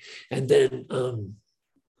 okay. And then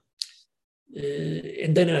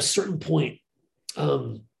at a certain point,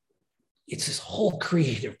 it's this whole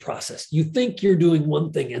creative process. You think you're doing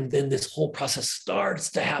one thing, and then this whole process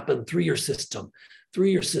starts to happen through your system.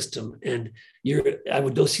 And I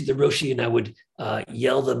would go see the Roshi, and I would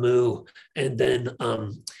yell the Moo, and then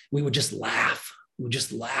we would just laugh. We would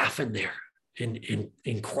just laugh in there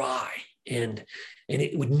and cry, and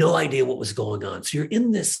it with no idea what was going on. So you're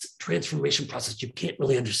in this transformation process you can't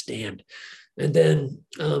really understand. And then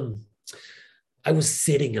I was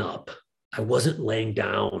sitting up. I wasn't laying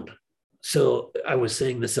down. So I was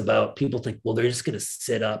saying this about people think, well, they're just going to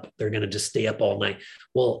sit up. They're going to just stay up all night.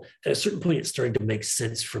 Well, at a certain point, it started to make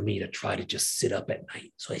sense for me to try to just sit up at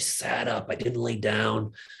night. So I sat up. I didn't lay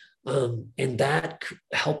down. And that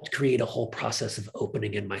helped create a whole process of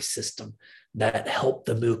opening in my system that helped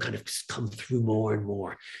the Moo kind of come through more and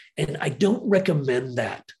more. And I don't recommend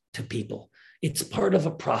that to people. It's part of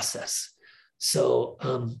a process. So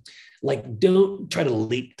don't try to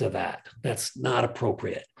leap to that. That's not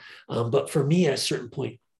appropriate. But for me, at a certain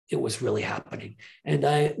point, it was really happening. And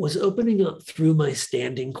I was opening up through my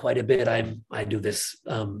standing quite a bit. I do this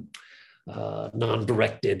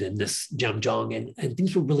non-directed and this Jamjong, and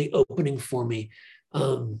things were really opening for me.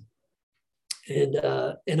 And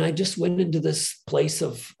I just went into this place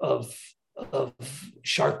of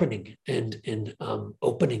sharpening and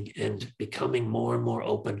opening and becoming more and more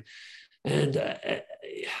open. And at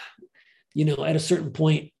a certain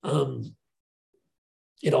point,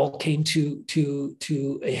 it all came to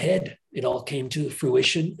a head. It all came to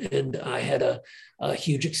fruition, and I had a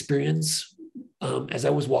huge experience as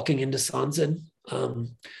I was walking into Sanzen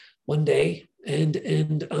one day, and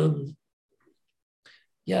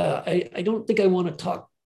yeah, I don't think I want to talk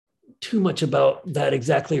too much about that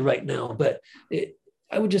exactly right now, but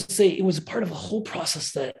I would just say it was a part of a whole process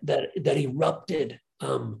that erupted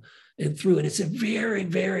and through, and it's a very,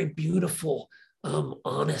 very beautiful,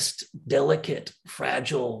 honest, delicate,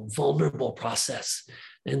 fragile, vulnerable process.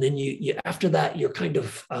 And then you after that, you're kind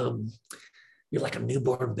of you're like a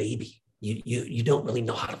newborn baby. You don't really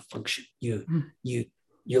know how to function.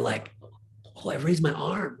 You're like, oh, I raised my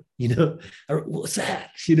arm, or what's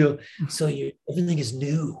that? So everything is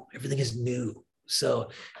new. Everything is new. So,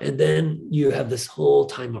 and then you have this whole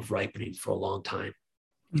time of ripening for a long time,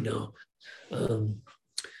 you know.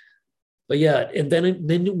 But yeah, and then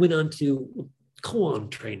it went on to koan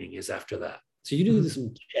training is after that. So you do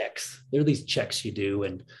some checks. There are these checks you do,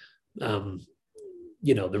 and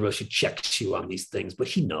the Roshi checks you on these things, but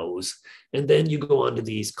he knows. And then you go on to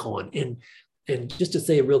these koan. And just to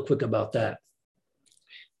say real quick about that,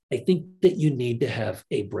 I think that you need to have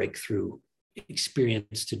a breakthrough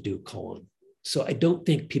experience to do koan. So I don't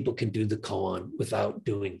think people can do the koan without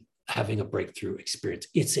having a breakthrough experience.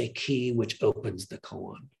 It's a key which opens the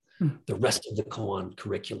koan, the rest of the koan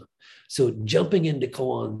curriculum. So jumping into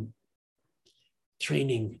koan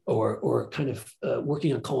training or kind of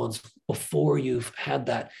working on koans before you've had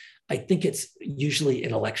that, I think it's usually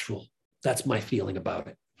intellectual. That's my feeling about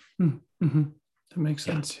it. Mm-hmm. That makes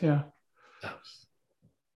sense. Yeah.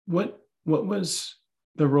 What was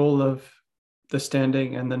the role of the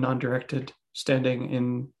standing and the non-directed standing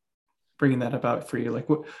in bringing that about for you? Like,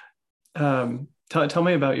 what? Tell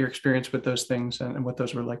me about your experience with those things and what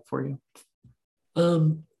those were like for you.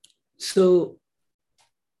 So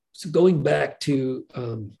going back to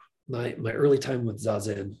my early time with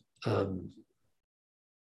Zazen,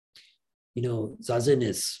 Zazen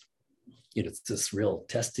is, it's this real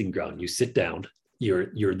testing ground. You sit down,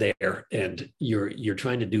 you're there, and you're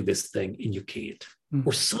trying to do this thing, and you can't.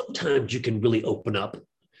 Or sometimes you can really open up.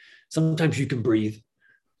 Sometimes you can breathe.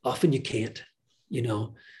 Often you can't.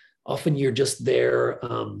 Often you're just there,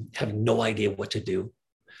 having no idea what to do,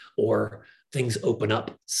 or things open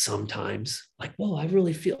up sometimes. Like, whoa, I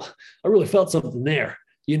really felt something there,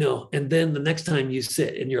 And then the next time you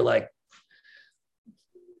sit and you're like,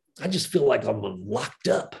 I just feel like I'm locked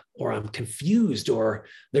up, or I'm confused, or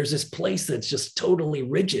there's this place that's just totally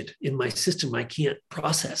rigid in my system I can't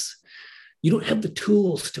process. You don't have the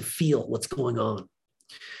tools to feel what's going on.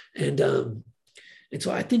 And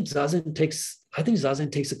so I think Zazen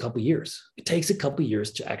takes a couple years. It takes a couple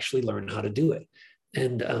years to actually learn how to do it.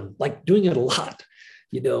 And like doing it a lot,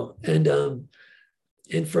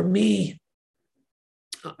 and for me,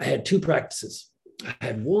 I had two practices. I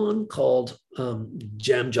had one called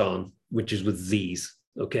Jamjong, which is with Z's,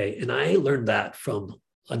 okay? And I learned that from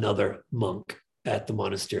another monk at the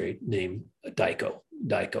monastery named Daiko,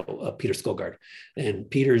 Peter Skogard. And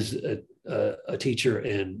Peter's a teacher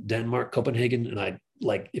in Denmark, Copenhagen, and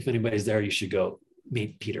if anybody's there, you should go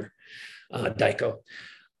meet Peter, Daiko.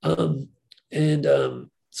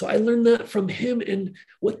 So I learned that from him. And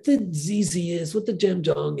what the ZZ is, what the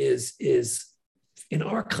Jamjong is in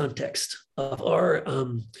our context of our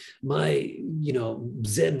my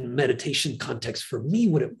Zen meditation context, for me,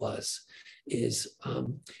 what it was is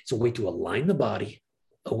it's a way to align the body,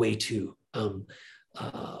 a way to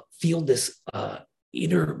feel this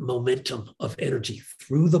inner momentum of energy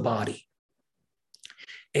through the body,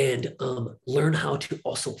 and learn how to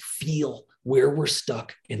also feel where we're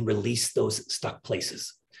stuck and release those stuck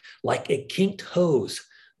places. Like a kinked hose,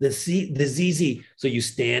 the ZZ. So you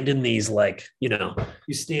stand in these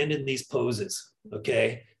you stand in these poses,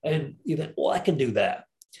 okay? And you think, well, I can do that.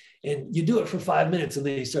 And you do it for 5 minutes, and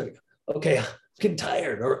then you start, okay, I'm getting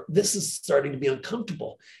tired, or this is starting to be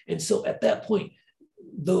uncomfortable. And so at that point,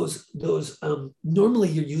 those normally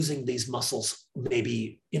you're using these muscles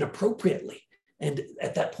maybe inappropriately. And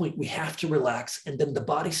at that point, we have to relax, and then the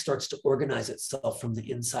body starts to organize itself from the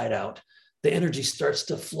inside out. The energy starts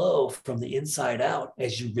to flow from the inside out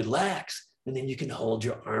as you relax, and then you can hold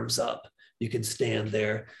your arms up. You can stand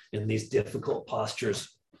there in these difficult postures.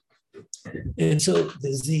 And so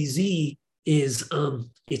the ZZ is,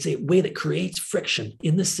 it's a way that creates friction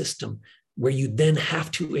in the system where you then have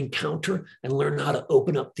to encounter and learn how to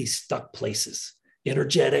open up these stuck places,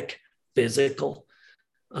 energetic, physical.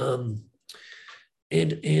 And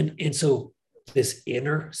so this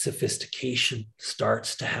inner sophistication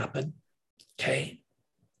starts to happen, okay?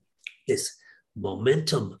 This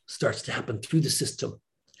momentum starts to happen through the system.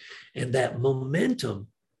 And that momentum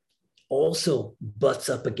also butts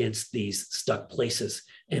up against these stuck places,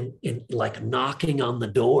 and like knocking on the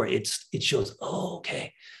door, it shows, oh,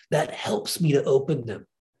 okay, that helps me to open them.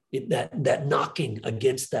 That knocking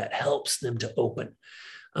against that helps them to open.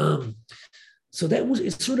 Um, so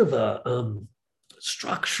it's sort of a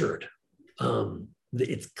structured.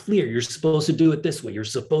 It's clear you're supposed to do it this way. You're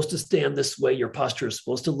supposed to stand this way. Your posture is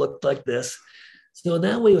supposed to look like this. So in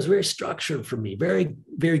that way, it was very structured for me, very,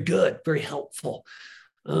 very good, very helpful.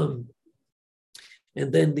 And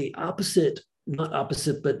then the opposite, not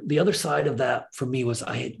opposite, but the other side of that for me was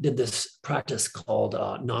I did this practice called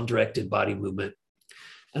non-directed body movement.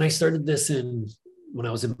 And I started this when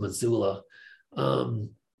I was in Missoula. And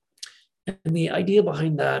the idea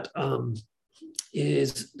behind that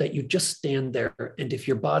is that you just stand there. And if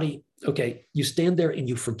your body, okay, you stand there and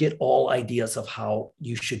you forget all ideas of how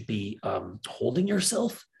you should be holding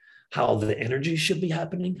yourself, how the energy should be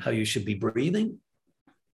happening, how you should be breathing.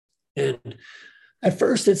 And at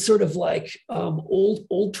first, it's sort of like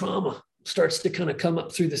old trauma starts to kind of come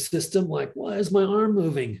up through the system. Like, why is my arm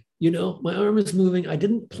moving? My arm is moving. I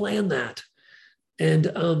didn't plan that. And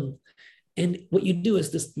what you do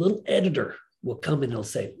is this little editor will come and he'll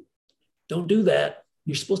say, don't do that.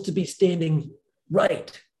 You're supposed to be standing right.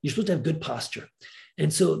 You're supposed to have good posture.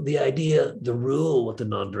 And so the idea, the rule with the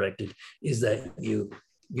non-directed is that you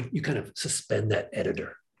kind of suspend that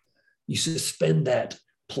editor. You suspend that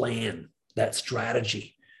plan, that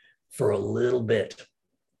strategy for a little bit.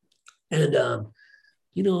 And,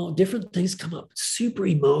 different things come up, super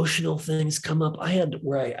emotional things come up. I had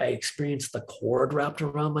where I experienced the cord wrapped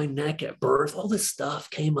around my neck at birth. All this stuff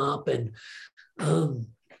came up and then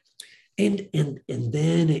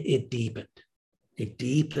it deepened. It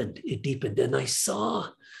deepened. And I saw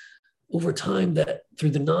over time that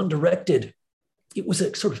through the non-directed, it was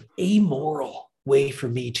a sort of amoral way for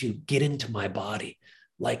me to get into my body.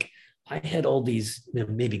 Like I had all these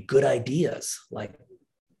maybe good ideas, like,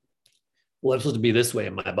 well, I'm supposed to be this way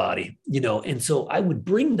in my body, and so I would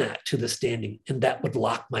bring that to the standing and that would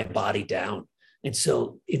lock my body down. And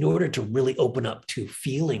so in order to really open up to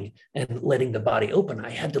feeling and letting the body open, I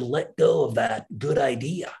had to let go of that good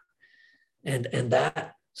idea. And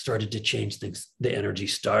that started to change things. The energy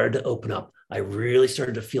started to open up. I really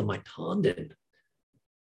started to feel my tanden.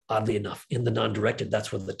 Oddly enough, in the non-directed,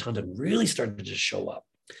 that's where the tanden really started to show up.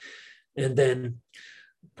 And then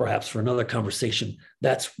perhaps for another conversation,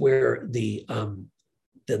 that's where the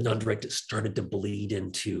non-directed started to bleed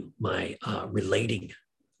into my relating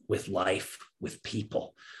with life, with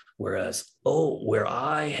people. Whereas, where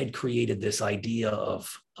I had created this idea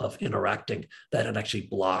of interacting, that had actually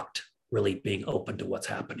blocked really being open to what's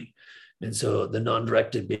happening. And so the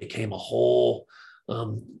non-directed became a whole,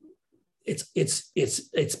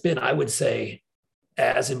 it's been, I would say,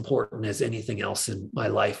 as important as anything else in my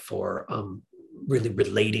life for really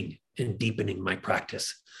relating and deepening my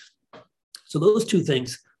practice. So those two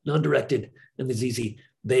things, non-directed and the ZZ,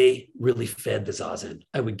 they really fed the Zazen.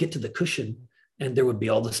 I would get to the cushion and there would be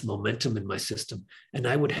all this momentum in my system. And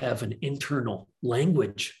I would have an internal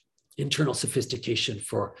language, internal sophistication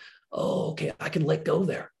for, okay, I can let go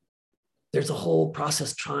there. There's a whole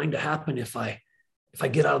process trying to happen. If I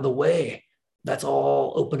get out of the way, that's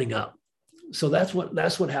all opening up. So that's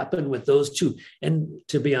what happened with those two. And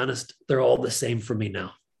to be honest, they're all the same for me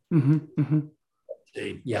now. Mm-hmm,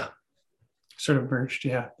 mm-hmm. Yeah. Sort of merged.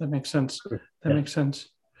 Yeah, that makes sense. That makes sense.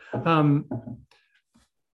 One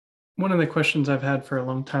of the questions I've had for a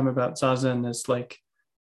long time about Zazen is like,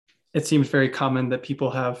 it seems very common that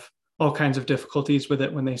people have all kinds of difficulties with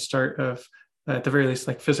it when they start of, at the very least,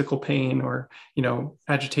 like physical pain or,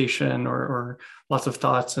 agitation or lots of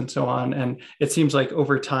thoughts and so on. And it seems like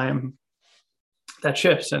over time that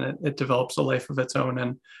shifts and it develops a life of its own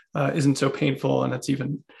and isn't so painful, and it's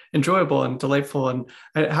even enjoyable and delightful. And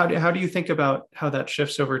how do you think about how that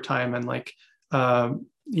shifts over time, and like,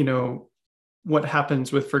 what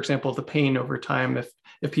happens with, for example, the pain over time?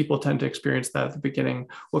 If people tend to experience that at the beginning,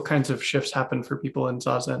 what kinds of shifts happen for people in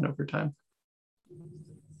Zazen over time?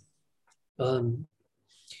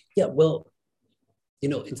 Yeah, well,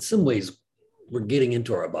 in some ways, we're getting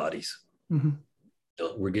into our bodies. Mm-hmm.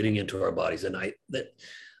 We're getting into our bodies, and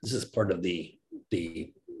this is part of the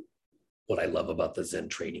what I love about the Zen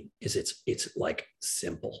training is it's like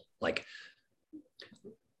simple, like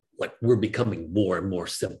we're becoming more and more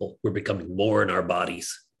simple. We're becoming more in our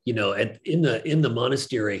bodies. And in the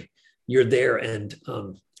monastery, you're there, and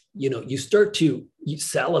you start to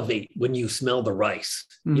salivate when you smell the rice.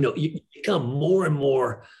 Mm. You become more and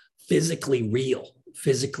more physically real,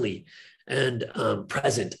 and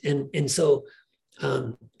present. And so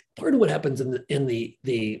part of what happens in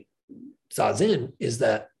the Zazen is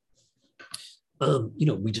that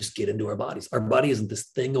we just get into our bodies. Our body isn't this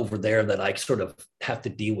thing over there that I sort of have to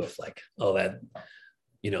deal with, like,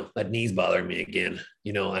 that knee's bothering me again.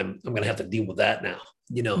 I'm going to have to deal with that now.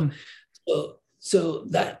 So So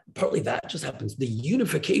that partly that just happens. The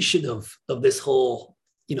unification of this whole,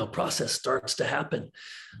 process starts to happen.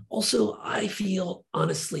 Also, I feel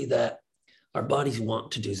honestly that our bodies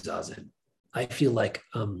want to do Zazen. I feel like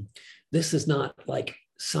this is not like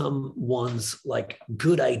someone's like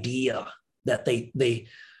good idea that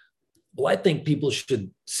I think people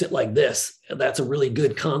should sit like this. That's a really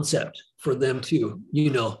good concept for them to,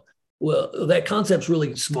 well, that concept's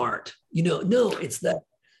really smart. No, it's that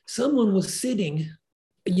someone was sitting,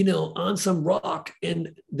 on some rock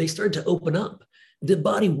and they started to open up. The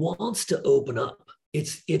body wants to open up.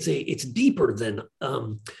 It's deeper than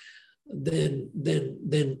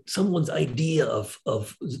someone's idea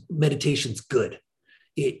of meditation's good.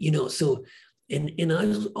 So and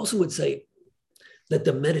I also would say that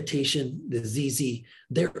the meditation, the ZZ,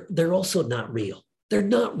 they're also not real. They're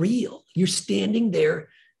not real. You're standing there,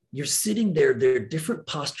 you're sitting there. There are different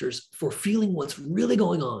postures for feeling what's really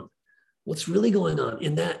going on. What's really going on.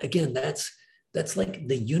 And that, again, that's like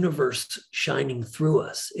the universe shining through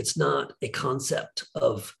us. It's not a concept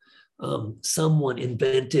of someone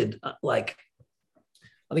invented. Like,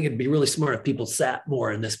 I think it'd be really smart if people sat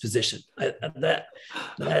more in this position. That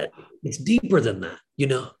it's deeper than that,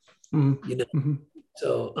 Mm-hmm. Mm-hmm.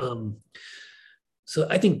 So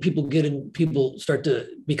I think people start to,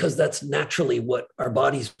 because that's naturally what our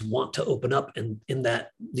bodies want to open up, and in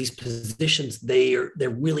that these positions, they're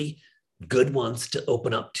really good ones to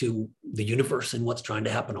open up to the universe and what's trying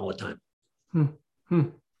to happen all the time. Mm-hmm.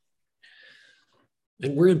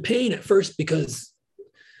 And we're in pain at first because,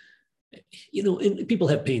 and people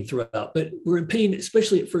have pain throughout, but we're in pain,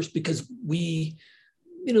 especially at first because we,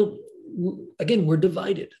 again, we're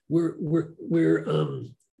divided. We're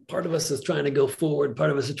part of us is trying to go forward,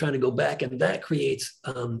 part of us is trying to go back, and that creates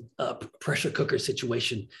a pressure cooker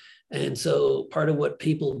situation. And so part of what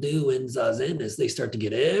people do in Zazen is they start to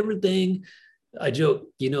get everything. I joke,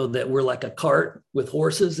 that we're like a cart with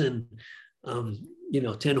horses and,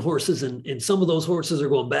 10 horses, and some of those horses are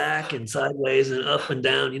going back and sideways and up and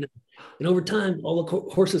down, and over time, all the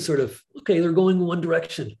horses sort of, okay, they're going in one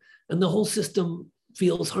direction and the whole system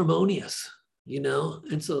feels harmonious,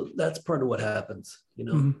 and so that's part of what happens,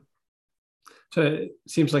 Mm-hmm. So it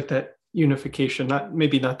seems like that unification, not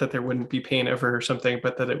that there wouldn't be pain ever or something,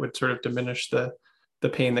 but that it would sort of diminish the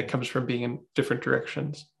pain that comes from being in different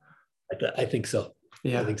directions. I think so.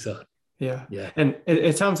 Yeah. I think so. Yeah. Yeah. And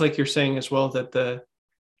it sounds like you're saying as well that the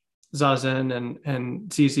Zazen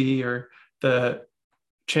and ZZ, or the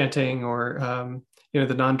chanting, or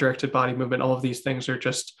the non-directed body movement, all of these things are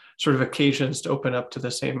just sort of occasions to open up to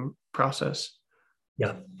the same process.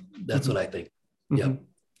 Yeah, that's what I think. Mm-hmm. Yeah,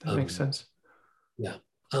 that makes sense. Yeah,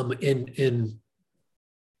 and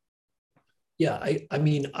yeah, I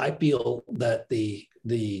mean, I feel that the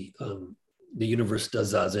universe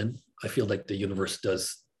does Zazen. I feel like the universe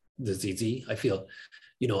does the ZZ. I feel,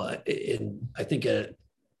 and I think at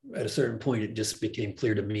a certain point, it just became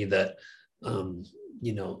clear to me that,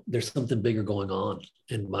 there's something bigger going on,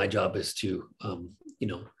 and my job is to,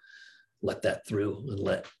 let that through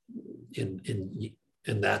and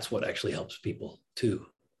and that's what actually helps people too.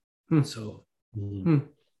 So.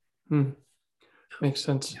 Makes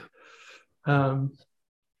sense. Yeah.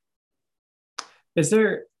 Is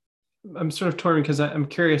there, I'm sort of torn because I'm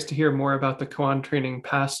curious to hear more about the koan training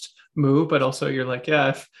past Mu, but also you're like,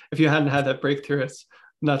 yeah, if you hadn't had that breakthrough, it's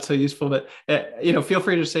not so useful. But feel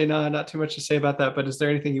free to say no, not too much to say about that. But is there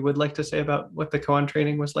anything you would like to say about what the koan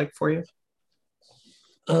training was like for you?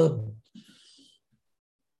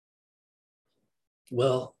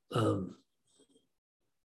 Well,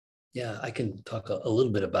 yeah, I can talk a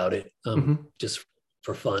little bit about it, just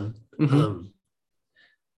for fun. Mm-hmm.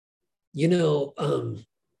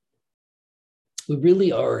 We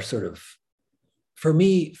really are sort of, for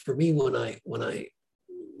me, when I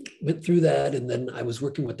went through that, and then I was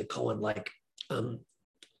working with the koan, like,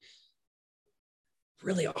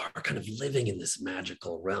 really are kind of living in this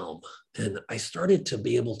magical realm. And I started to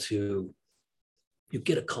be able to, you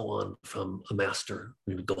get a koan from a master,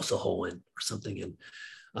 maybe Goso Hoen or something,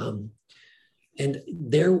 and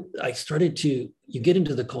there I started to, you get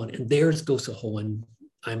into the koan, and there's Goso Hoen.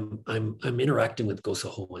 I'm interacting with Goso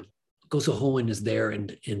Hoen. Goso Hoen is there,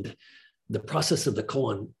 and the process of the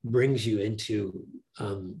koan brings you into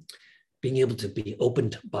being able to be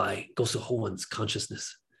opened by Goso Hoen's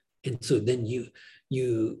consciousness, and so then you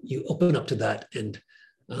open up to that, and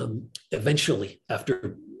eventually,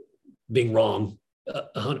 after being wrong,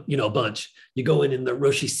 a bunch, you go in, and the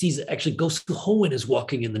Roshi sees it. Actually, Goso Hoen is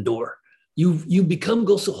walking in the door. You become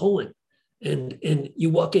Goso Hoen, and you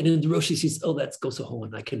walk in, and the Roshi sees, oh, that's Goso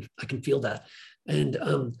Hoen. I can feel that, and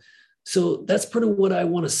so that's part of what I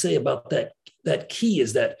want to say about that. that key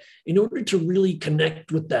is that in order to really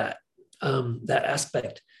connect with that, that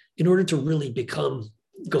aspect, in order to really become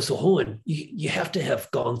Gosohoan, you have to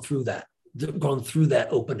have gone through that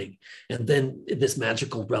opening. And then this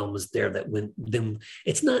magical realm is there that when then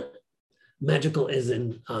it's not magical as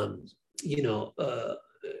in,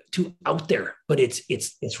 too out there, but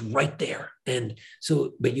it's right there. And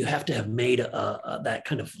so, but you have to have made that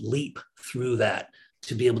kind of leap through that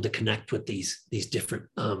to be able to connect with these different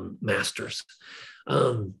masters.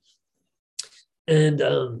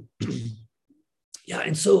 Yeah,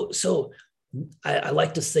 and so I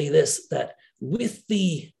like to say this, that with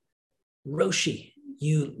the Roshi,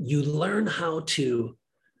 you learn how to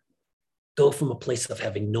go from a place of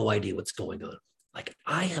having no idea what's going on. Like,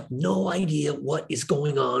 I have no idea what is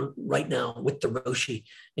going on right now with the Roshi,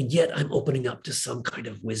 and yet I'm opening up to some kind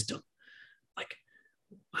of wisdom. Like,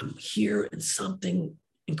 I'm here and something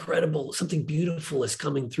incredible, something beautiful is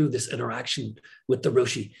coming through this interaction with the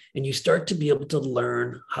Roshi. And you start to be able to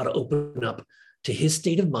learn how to open up to his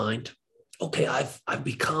state of mind. Okay, I've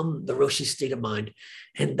become the Roshi state of mind.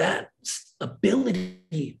 And that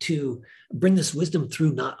ability to bring this wisdom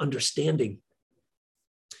through not understanding,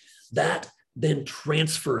 that then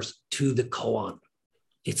transfers to the koan.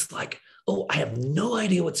 It's like, oh, I have no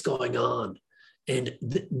idea what's going on. And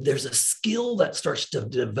there's a skill that starts to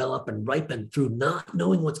develop and ripen through not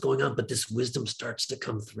knowing what's going on, but this wisdom starts to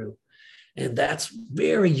come through. And that's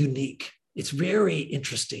very unique. It's very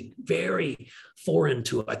interesting, very foreign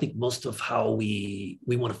to, I think, most of how we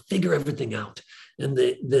want to figure everything out. And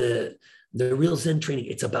the real Zen training,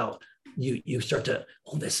 it's about you start to,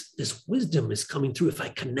 oh, this wisdom is coming through if I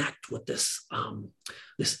connect with this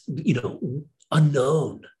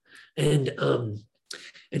unknown. And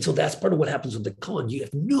so that's part of what happens with the koan. You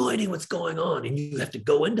have no idea what's going on, and you have to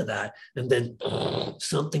go into that, and then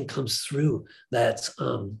something comes through that's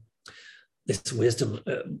this wisdom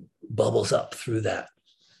bubbles up through that.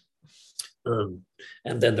 And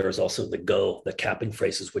then there's also the capping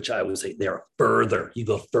phrases, which I would say they are further. You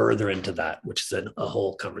go further into that, which is a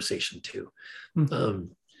whole conversation too. Mm-hmm.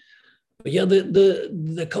 But yeah,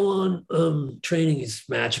 the koan training is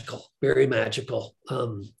magical, very magical.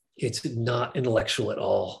 It's not intellectual at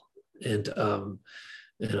all, and I'm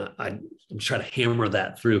trying to hammer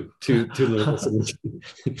that through to listeners.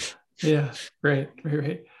 Yeah, right.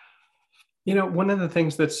 One of the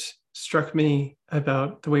things that's struck me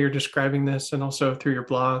about the way you're describing this, and also through your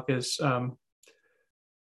blog, is I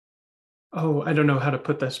don't know how to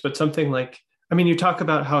put this, but something like, you talk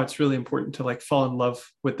about how it's really important to like fall in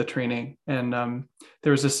love with the training, and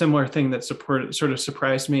there was a similar thing that sort of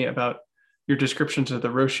surprised me about your descriptions of the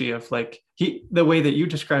Roshi, of like the way that you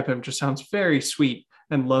describe him just sounds very sweet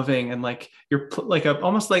and loving, and like you're like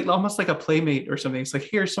almost like a playmate or something. It's like,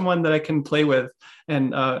 here's someone that I can play with,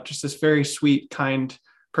 and just this very sweet, kind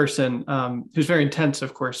person who's very intense,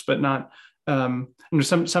 of course, but not.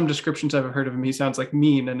 Some descriptions I've heard of him, he sounds like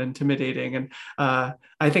mean and intimidating, and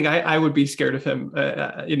I think I would be scared of him,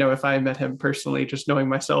 if I met him personally, just knowing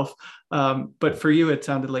myself. But for you, it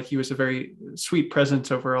sounded like he was a very sweet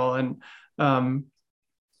presence overall, and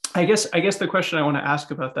I guess the question I want to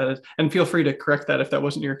ask about that is, and feel free to correct that if that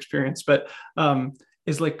wasn't your experience, but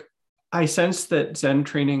is like, I sense that Zen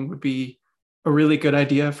training would be a really good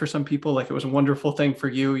idea for some people. Like, it was a wonderful thing for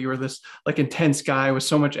you. You were this like intense guy with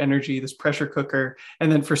so much energy, this pressure cooker.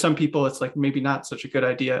 And then for some people, it's like maybe not such a good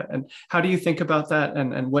idea. And how do you think about that?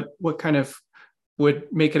 And what kind of would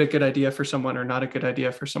make it a good idea for someone or not a good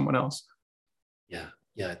idea for someone else? Yeah,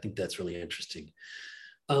 I think that's really interesting.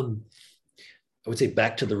 I would say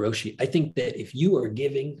back to the Roshi. I think that if you are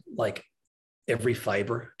giving like every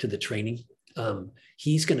fiber to the training,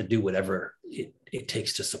 he's going to do whatever it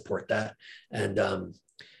takes to support that. And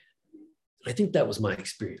I think that was my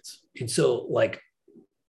experience. And so like,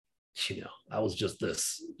 I was just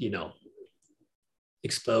this,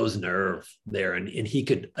 exposed nerve there, and he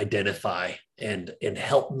could identify and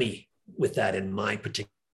help me with that in my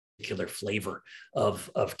particular flavor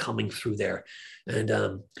of coming through there.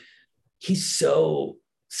 And he's so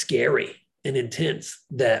scary and intense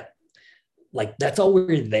that like, that's all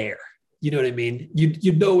we're there. You know what I mean?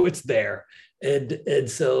 You know it's there. And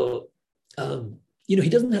so, he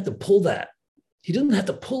doesn't have to pull that. He doesn't have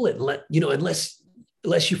to pull it, unless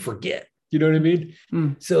you forget, you know what I mean?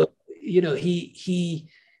 Mm. So, he,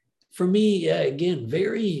 for me, again,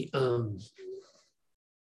 very,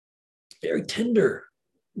 very tender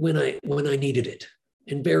when I needed it,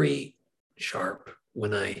 and very sharp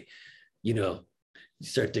when I,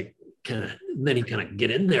 start to then he kind of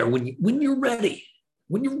get in there when you're ready,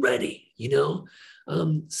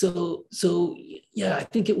 So yeah, I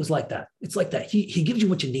think it was like that. It's like that. He gives you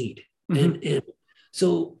what you need. Mm-hmm. And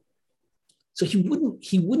so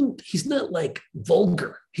he's not like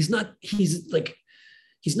vulgar. He's not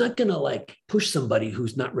gonna like push somebody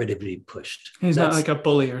who's not ready to be pushed. He's not like a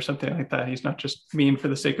bully or something like that. He's not just mean for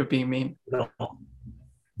the sake of being mean. No,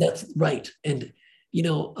 that's right. And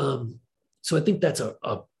so I think that's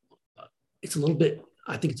it's a little bit,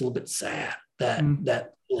 I think it's a little bit sad that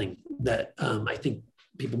that feeling that I think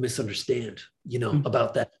people misunderstand,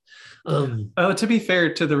 about that. To be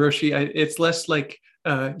fair to the Roshi, it's less like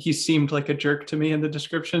he seemed like a jerk to me in the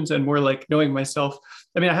descriptions, and more like knowing myself.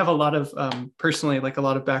 I mean, I have a lot of personally, like a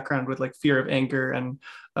lot of background with like fear of anger and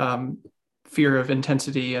fear of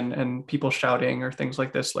intensity and people shouting or things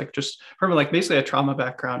like this, like just from like basically a trauma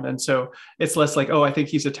background. And so it's less like, oh, I think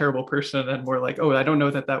he's a terrible person, and more like, oh, I don't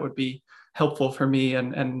know that that would be helpful for me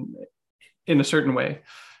and in a certain way.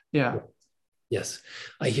 Yeah. Yes,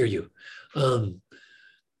 I hear you.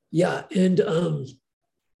 Yeah. And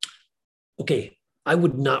okay, I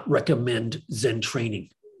would not recommend Zen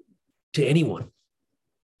training to anyone.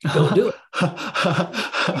 Don't do it.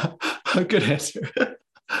 Good answer.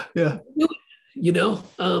 Yeah.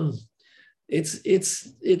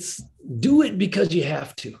 It's do it because you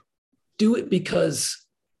have to. Do it because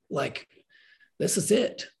like this is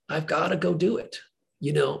it. I've got to go do it.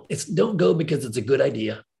 It's don't go because it's a good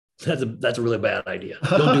idea. That's a really bad idea.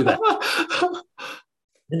 Don't do that.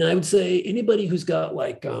 And I would say anybody who's got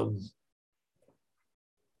like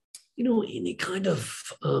any kind of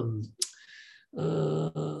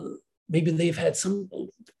maybe they've had some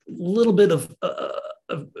little bit of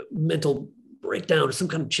mental breakdown or some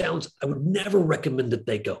kind of challenge, I would never recommend that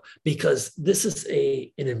they go, because this is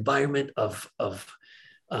an environment of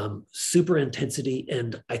super intensity.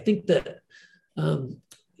 And I think that,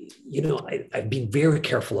 I've been very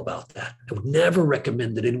careful about that. I would never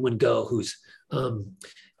recommend that anyone go who's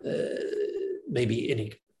maybe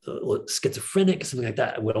any schizophrenic, something like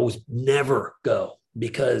that. I would always never go,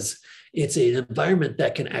 because it's an environment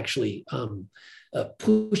that can actually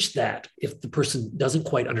push that if the person doesn't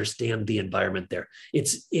quite understand the environment there.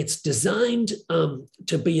 It's designed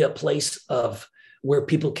to be a place of where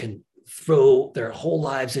people can throw their whole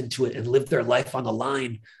lives into it and live their life on the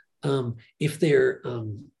line. If there's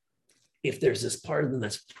this part of them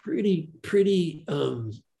that's pretty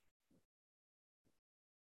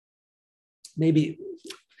maybe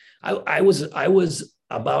I was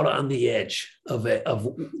about on the edge of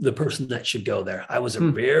the person that should go there. I was a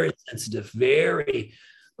very sensitive, very,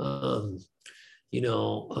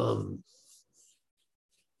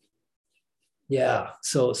 yeah.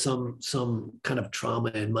 So some kind of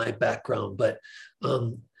trauma in my background, but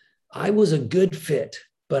I was a good fit.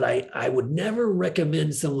 But I would never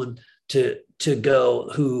recommend someone to go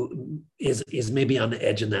who is maybe on the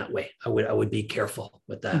edge in that way. I would be careful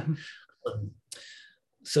with that.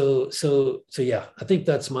 So yeah, I think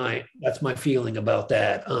that's my feeling about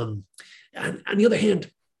that. And on the other hand,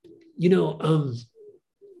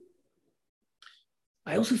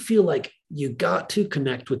 I also feel like you got to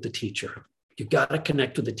connect with the teacher. You got to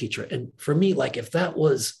connect with the teacher. And for me, like if that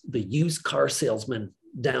was the used car salesman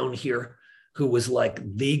down here who was like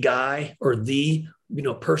the guy or the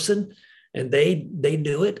person, and they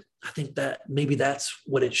knew it, I think that maybe that's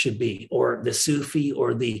what it should be, or the Sufi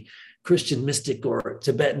or the Christian mystic or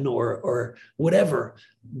Tibetan or whatever.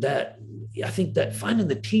 That I think that finding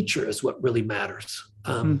the teacher is what really matters.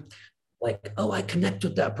 Like, oh, I connect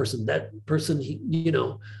with that person.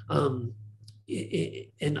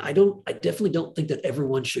 And I definitely don't think that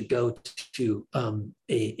everyone should go to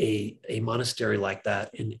a monastery like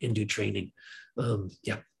that and do training.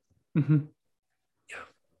 Yeah. Mm-hmm.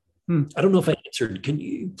 I don't know if I answered. Can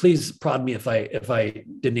you please prod me if I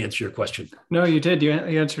didn't answer your question? No, you did. You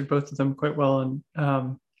answered both of them quite well. And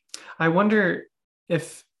I wonder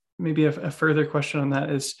if maybe a further question on that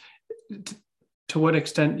is to what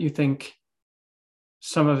extent you think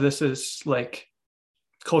some of this is like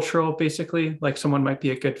cultural, basically, like someone might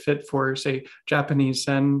be a good fit for, say, Japanese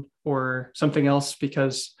Zen or something else,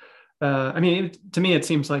 because to me, it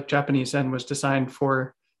seems like Japanese Zen was designed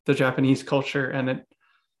for the Japanese culture. And I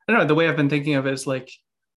don't know, the way I've been thinking of it is like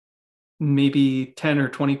maybe 10 or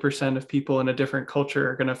 20% of people in a different culture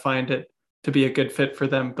are going to find it to be a good fit for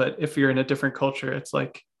them. But if you're in a different culture, it's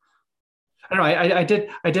like, I don't know.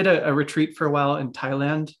 I did a retreat for a while in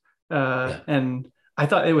Thailand, and I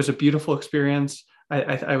thought it was a beautiful experience.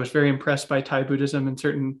 I was very impressed by Thai Buddhism in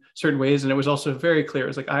certain ways. And it was also very clear. It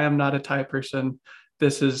was like, I am not a Thai person.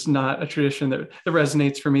 This is not a tradition that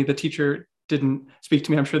resonates for me. The teacher didn't speak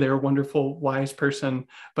to me. I'm sure they were a wonderful, wise person,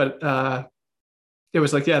 but it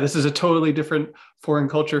was like, yeah, this is a totally different foreign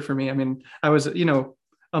culture for me. I mean, I was, a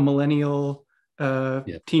millennial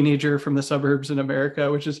Yeah. teenager from the suburbs in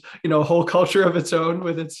America, which is, a whole culture of its own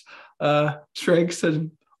with its strengths and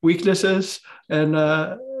weaknesses, and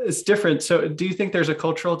it's different. So do you think there's a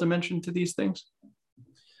cultural dimension to these things?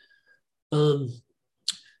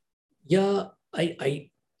 Yeah, I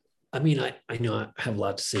mean, I know I have a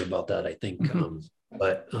lot to say about that, I think. Mm-hmm.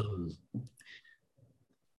 But I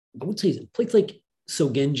would say a place like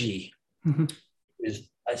Sogenji Mm-hmm. is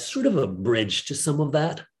a sort of a bridge to some of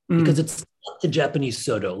that, because Mm-hmm. it's not the Japanese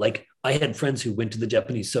Soto. Like, I had friends who went to the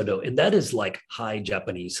Japanese Soto, and that is like high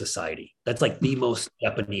Japanese society. That's like the most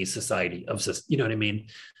Japanese society of, you know what I mean?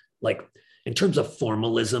 Like, in terms of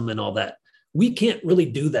formalism and all that, we can't really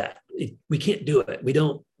do that. We can't do it. We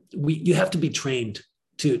don't. You have to be trained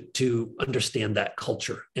to understand that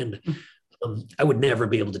culture, and I would never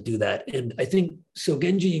be able to do that. And I think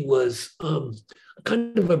Sogenji was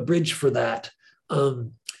kind of a bridge for that.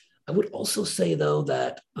 I would also say, though,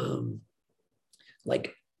 that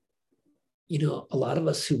like, a lot of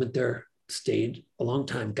us who went there, stayed a long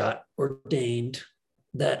time, got ordained,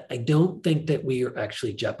 that I don't think that we are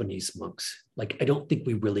actually Japanese monks. Like, I don't think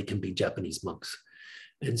we really can be Japanese monks.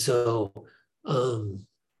 And so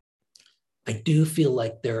I do feel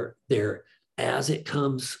like as it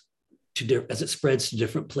comes to, as it spreads to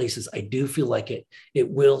different places, I do feel like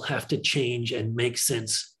it will have to change and make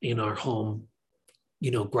sense in our home,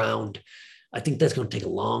 ground. I think that's going to take a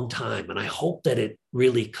long time, and I hope that it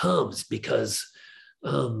really comes, because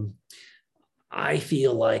I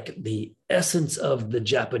feel like the essence of the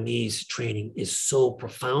Japanese training is so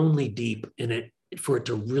profoundly deep, and for it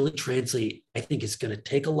to really translate, I think it's going to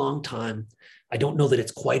take a long time. I don't know that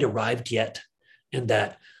it's quite arrived yet, and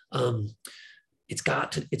that it's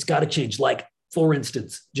got to change. Like, for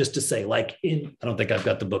instance, just to say, like, I don't think I've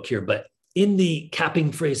got the book here, but in the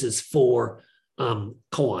capping phrases for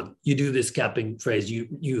koan, you do this capping phrase.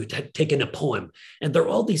 You take in a poem, and there are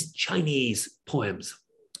all these Chinese poems,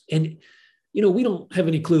 and we don't have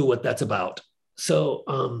any clue what that's about. So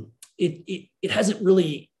it hasn't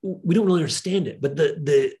really, we don't really understand it. But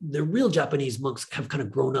the real Japanese monks have kind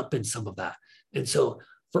of grown up in some of that, and so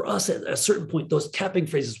for us, at a certain point, those capping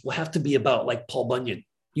phrases will have to be about, like, Paul Bunyan.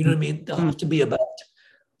 You know what I mean? They'll have to be about,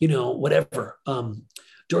 whatever,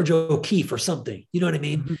 George O'Keeffe or something. You know what I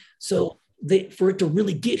mean? Mm-hmm. So for it to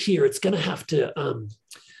really get here, it's going to have to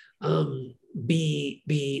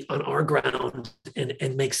be on our ground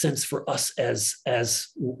and make sense for us as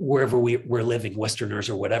wherever we're living, Westerners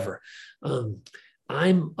or whatever.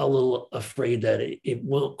 I'm a little afraid that it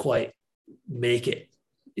won't quite make it.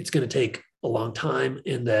 It's going to take a long time,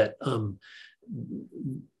 and that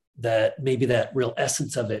that maybe that real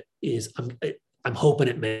essence of it is, I'm hoping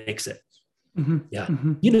it makes it. Mm-hmm. Yeah.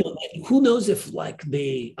 Mm-hmm. Who knows if, like,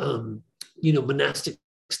 the monastic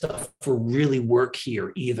stuff will really work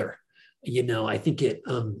here either. I think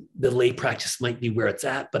the lay practice might be where it's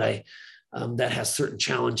at, but that has certain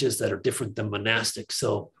challenges that are different than monastic.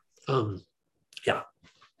 So yeah,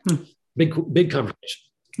 big conversation.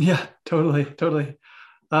 Yeah, totally.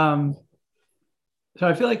 So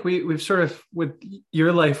I feel like we've sort of, with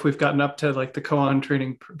your life, we've gotten up to, like, the koan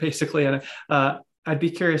training basically, and I'd be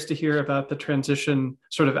curious to hear about the transition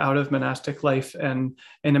sort of out of monastic life, and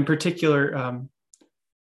in particular,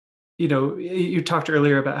 you talked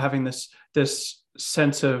earlier about having this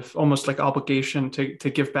sense of almost like obligation to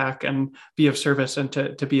give back and be of service and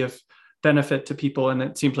to be of benefit to people, and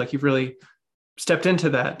it seems like you've really stepped into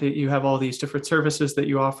that you have all these different services that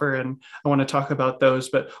you offer, and I want to talk about those.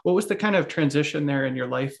 But what was the kind of transition there in your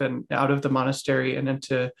life, and out of the monastery and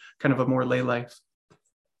into kind of a more lay life?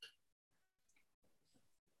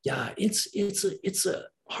 Yeah, it's a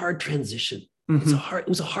hard transition. Mm-hmm. It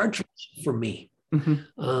was a hard transition for me.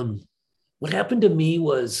 Mm-hmm. What happened to me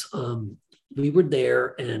was, we were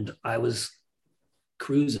there, and I was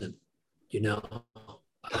cruising.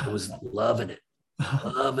 I was loving it,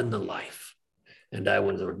 loving the life. And I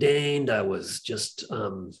was ordained. I was just, I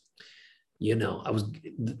was,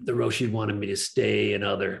 the Roshi wanted me to stay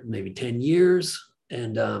another maybe 10 years,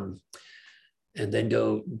 and then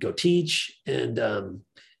go teach. And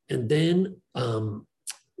then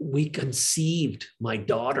we conceived my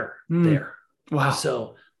daughter there. Wow.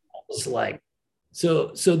 So I was like,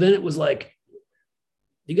 so then it was like,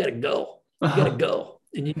 you got to go,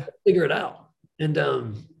 and you got to figure it out. And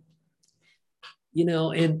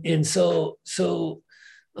and so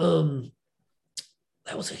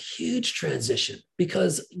that was a huge transition,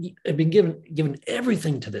 because I've been given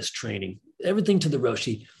everything to this training, everything to the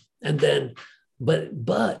Roshi. And then, but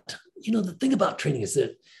the thing about training is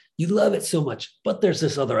that you love it so much, but there's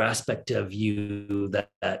this other aspect of you that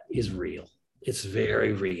is real. It's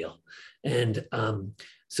very real. And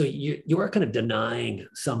So you are kind of denying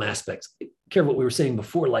some aspects. Care of what we were saying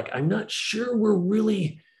before, like, I'm not sure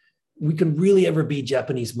we can really ever be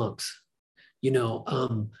Japanese monks, you know?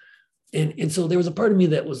 And so there was a part of me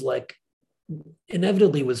that was like,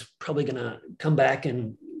 inevitably was probably going to come back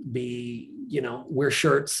and be, wear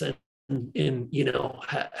shirts and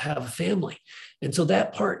have a family. And so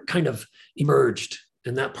that part kind of emerged,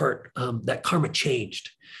 and that part, that karma changed.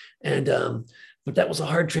 And, but that was a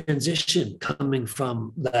hard transition coming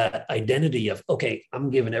from that identity of, okay, I'm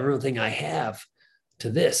giving everything I have to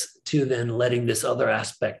this, to then letting this other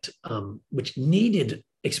aspect, which needed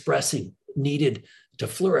expressing, needed to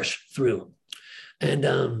flourish through. And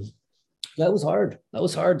that was hard. That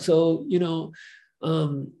was hard. So,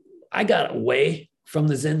 I got away from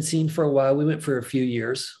the Zen scene for a while. We went for a few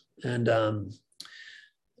years, and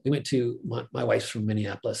we went to, my wife's from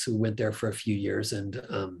Minneapolis, who went there for a few years. And,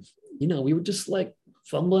 we were just like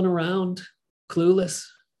fumbling around, clueless,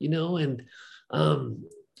 and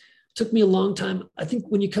took me a long time. I think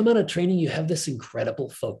when you come out of training, you have this incredible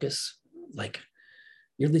focus, like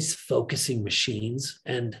you're these focusing machines.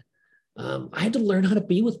 And I had to learn how to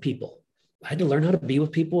be with people. I had to learn how to be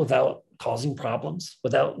with people without causing problems,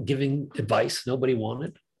 without giving advice nobody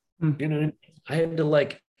wanted. Mm. I had to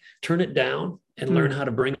like turn it down and learn how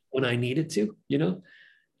to bring it when I needed to,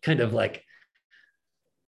 kind of like,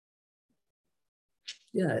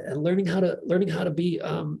 and learning how to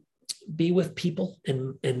be with people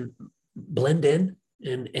and blend in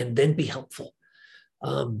and then be helpful.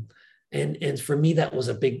 And for me, that was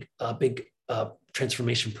a big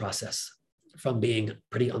transformation process, from being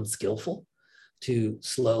pretty unskillful to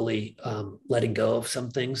slowly letting go of some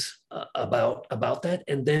things about that.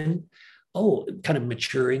 And then, kind of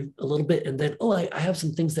maturing a little bit. And then, I have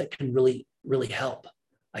some things that can really, really help.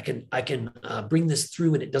 I can bring this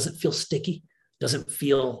through, and it doesn't feel sticky, doesn't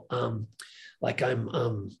feel like I'm,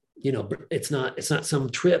 it's not some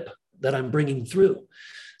trip that I'm bringing through.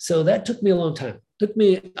 So that took me a long time.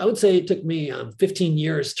 I would say it took me 15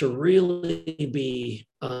 years to really be,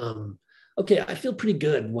 okay, I feel pretty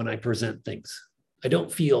good when I present things. I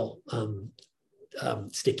don't feel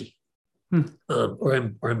sticky, or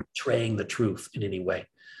I'm betraying the truth in any way.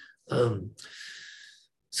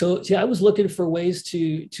 So I was looking for ways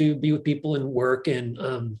to be with people and work, and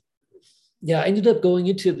I ended up going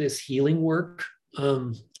into this healing work,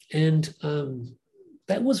 and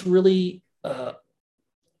that was really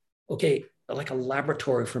like a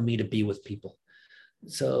laboratory for me to be with people.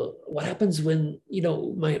 So what happens when,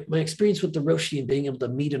 my experience with the Roshi and being able to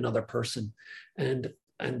meet another person, and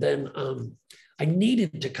then I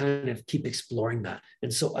needed to kind of keep exploring that.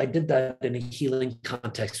 And so I did that in a healing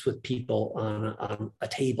context with people on a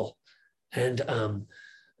table. And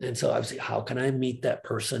so I was like, how can I meet that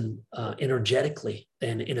person energetically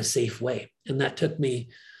and in a safe way? And that took me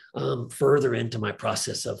further into my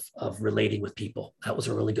process of relating with people. That was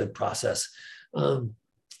a really good process. And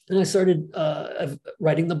I started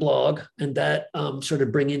writing the blog, and that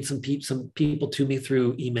started bringing some people to me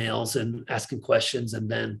through emails and asking questions. And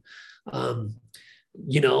then,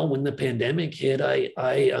 when the pandemic hit,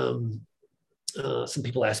 some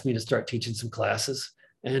people asked me to start teaching some classes.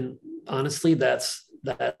 And honestly, that's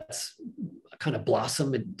kind of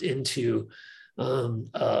blossomed into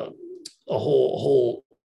a whole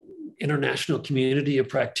international community of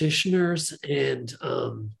practitioners. And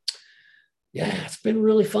it's been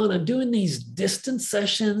really fun. I'm doing these distance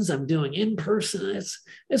sessions. I'm doing in person.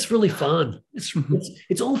 It's really fun.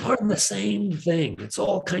 It's all part of the same thing. It's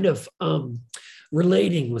all kind of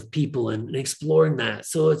relating with people and exploring that.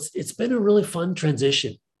 So it's been a really fun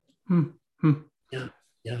transition. Yeah,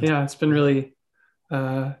 it's been really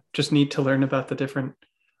just neat to learn about the different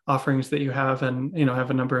offerings that you have, and have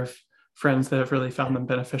a number of friends that have really found them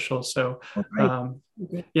beneficial. So and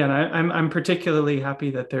I'm particularly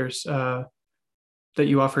happy that there's that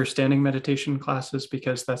you offer standing meditation classes,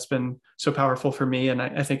 because that's been so powerful for me. And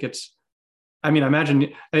I think I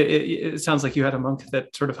imagine it sounds like you had a monk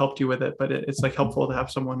that sort of helped you with it, but it's like helpful to have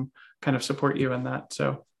someone kind of support you in that.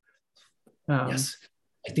 So yes,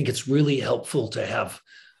 I think it's really helpful to have,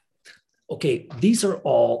 these are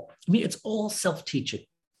all, it's all self-teaching.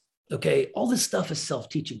 Okay, all this stuff is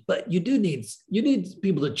self-teaching, but you need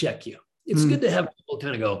people to check you. It's good to have people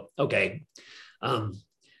kind of go, okay,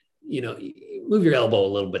 move your elbow a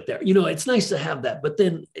little bit there. It's nice to have that, but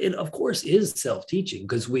then it of course is self-teaching,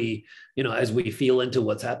 because we, as we feel into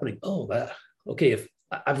what's happening, if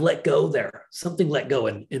I've let go there, something let go.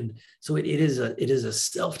 And so it is a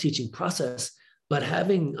self-teaching process, but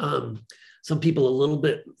having some people a little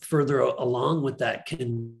bit further along with that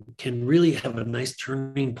can really have a nice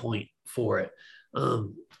turning point for it.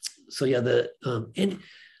 so yeah, and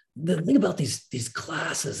the thing about these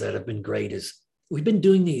classes that have been great is we've been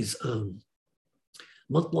doing these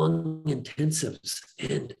month-long intensives,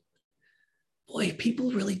 and boy,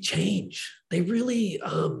 people really change. They really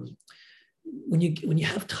when you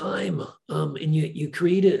have time and you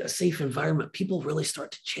create a safe environment, people really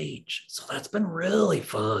start to change. So that's been really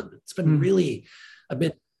fun. It's been really, I've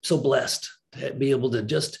been so blessed to be able to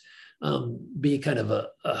just be kind of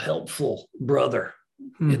a helpful brother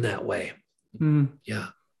in that way. Yeah.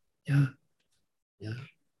 Yeah. Yeah.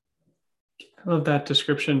 I love that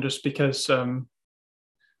description just because,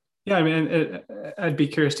 yeah, I mean, I'd be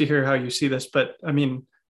curious to hear how you see this, but I mean,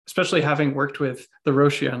 especially having worked with the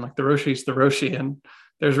Roshi, and like the Roshi's the Roshi, and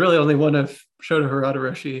there's really only one of Shodo Harada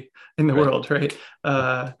Roshi in the world, right?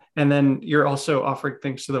 And then you're also offering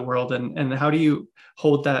things to the world, and how do you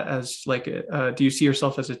hold that as like, do you see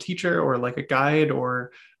yourself as a teacher or like a guide,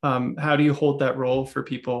 or how do you hold that role for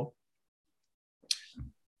people?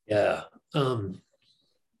 Yeah,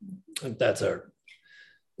 that's a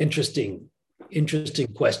interesting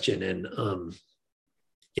question, and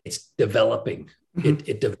it's developing.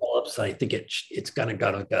 It develops. I think it's kind of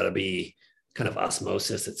gotta be kind of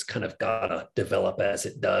osmosis. It's kind of gotta develop as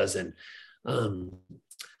it does, and I've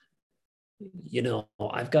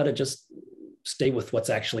got to just stay with what's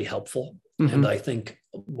actually helpful. And I think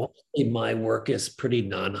mostly my work is pretty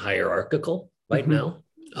non-hierarchical right now.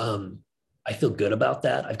 I feel good about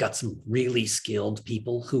that. I've got some really skilled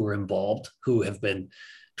people who are involved, who have been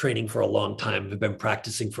training for a long time, have been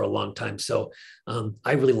practicing for a long time. So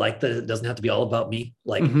I really like that it doesn't have to be all about me.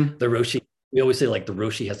 Like the Roshi, we always say like the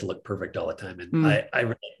Roshi has to look perfect all the time. And I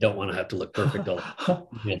really don't want to have to look perfect all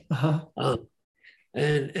the time.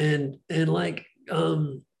 And like,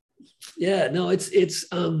 yeah, no,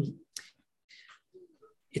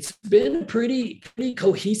 it's been a pretty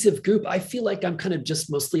cohesive group. I feel like I'm kind of just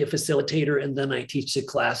mostly a facilitator, and then I teach the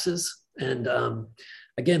classes. And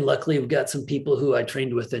again, luckily, we've got some people who I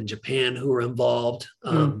trained with in Japan who are involved.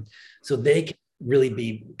 So they can really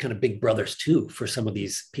be kind of big brothers too for some of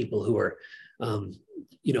these people who are,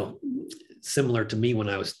 similar to me when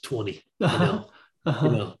I was 20. Kind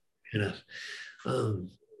of.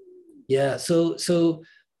 Yeah. So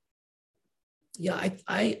yeah,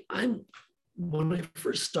 I'm. When I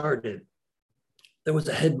first started, there was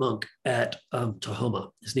a head monk at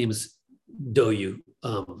Tahoma. His name is Doyu,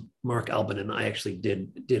 Mark Albin, and I actually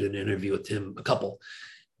did an interview with him, a couple.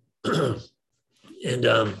 And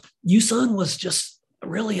Yusan was just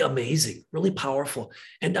really amazing, really powerful.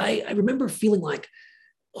 And I remember feeling like,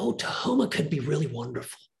 oh, Tahoma could be really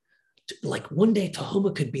wonderful. Like one day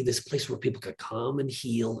Tahoma could be this place where people could come and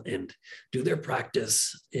heal and do their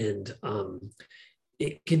practice, and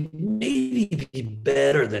it can maybe be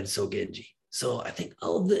better than Sogenji. So I think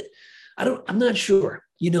I'm not sure,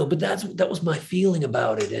 but that was my feeling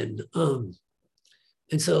about it. And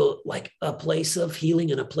so like a place of healing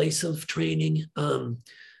and a place of training, I'm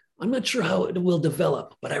not sure how it will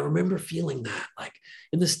develop, but I remember feeling that like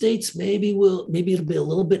in the States, maybe it'll be a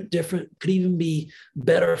little bit different, could even be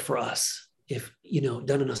better for us if,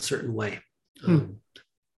 done in a certain way.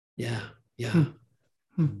 Yeah.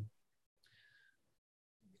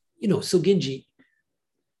 Sogenji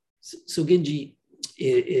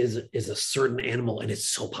is a certain animal, and it's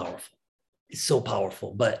so powerful. It's so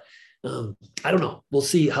powerful, but I don't know. We'll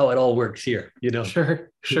see how it all works here.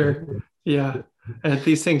 Sure. Yeah, and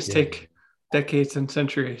these things take decades and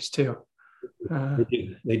centuries too.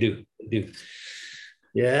 They do.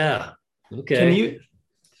 Yeah. Okay.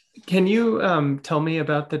 Can you tell me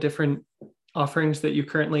about the different offerings that you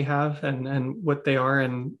currently have and what they are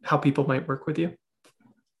and how people might work with you?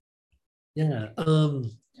 Yeah.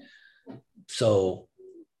 So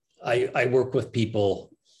I work with people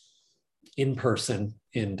in person,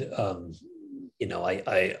 and I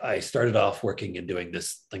started off working and doing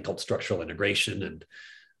this thing called structural integration, and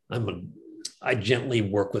I gently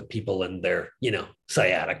work with people in their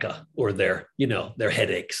sciatica or their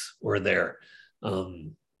headaches or their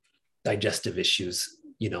digestive issues.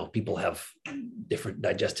 People have different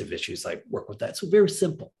digestive issues. I work with that. So very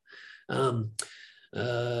simple.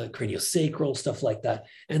 Craniosacral, stuff like that.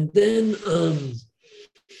 And then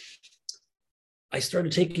I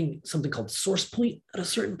started taking something called Source Point at a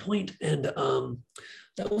certain point, and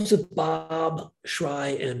that was with Bob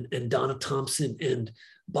Schrei and Donna Thompson. And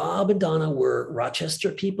Bob and Donna were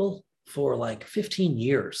Rochester people for like 15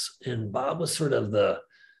 years, and Bob was sort of one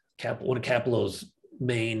of Capello's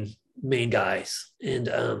main guys, and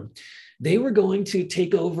they were going to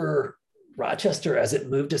take over Rochester as it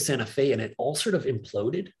moved to Santa Fe, and it all sort of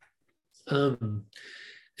imploded.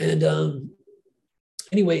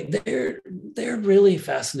 anyway, they're really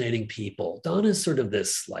fascinating people. Dawn is sort of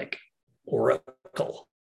this like oracle.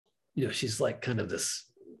 She's like kind of this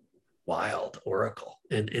wild oracle.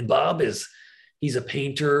 And Bob he's a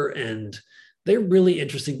painter, and they're really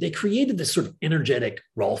interesting. They created this sort of energetic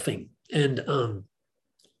Rolfing, and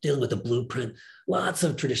dealing with a blueprint. Lots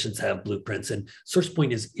of traditions have blueprints, and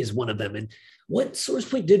SourcePoint is one of them. And what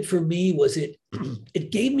SourcePoint did for me was it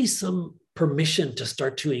gave me some permission to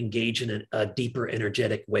start to engage in a deeper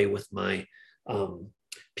energetic way with my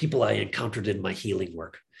people I encountered in my healing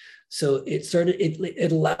work. So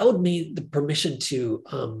it allowed me the permission to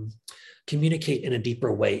communicate in a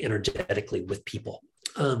deeper way energetically with people.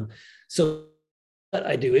 So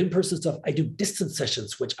I do in-person stuff. I do distance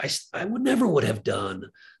sessions, which I would have done.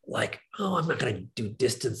 Like, oh, I'm not going to do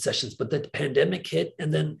distance sessions, but the pandemic hit,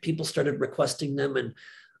 and then people started requesting them, and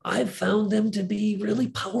I found them to be really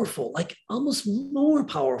powerful, like almost more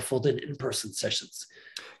powerful than in-person sessions.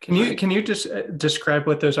 Can you just describe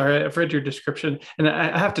what those are? I've read your description, and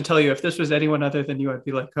I have to tell you, if this was anyone other than you, I'd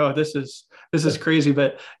be like, oh, this is crazy.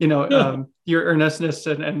 But your earnestness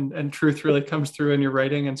and truth really comes through in your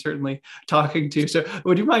writing, and certainly talking to you. So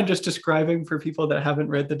would you mind just describing for people that haven't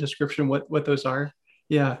read the description what those are?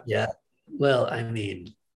 Yeah. Well,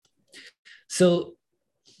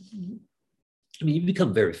 you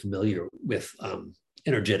become very familiar with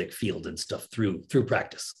energetic field and stuff through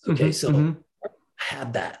practice. Okay, I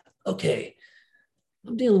had that. Okay,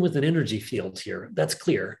 I'm dealing with an energy field here. That's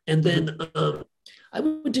clear. And then I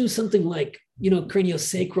would do something like,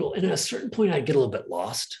 craniosacral, and at a certain point I'd get a little bit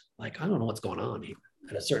lost. Like, I don't know what's going on here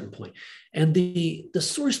at a certain point. And the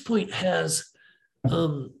SourcePoint has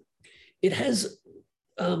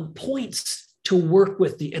points to work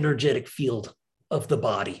with the energetic field of the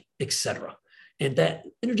body, etc. And that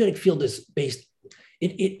energetic field is based,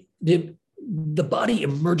 the body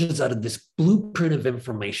emerges out of this blueprint of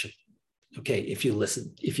information. Okay, if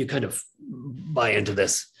you kind of buy into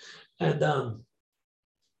this. And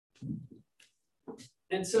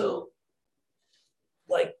so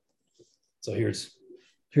here's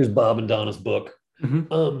Bob and Donna's book.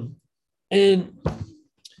 And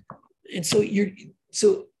so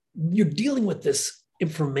you're dealing with this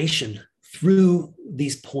information through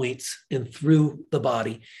these points and through the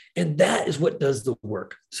body. And that is what does the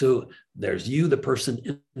work. So there's you, the person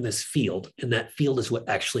in this field, and that field is what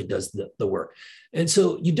actually does the work. And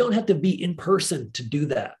so you don't have to be in person to do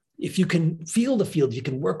that. If you can feel the field, you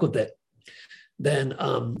can work with it. Then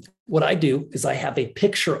what I do is I have a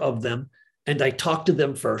picture of them, and I talk to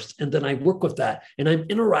them first, and then I work with that. And I'm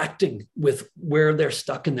interacting with where they're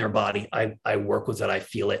stuck in their body. I work with it. I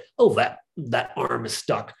feel it. Oh, that arm is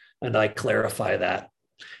stuck. And I clarify that.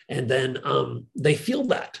 And then they feel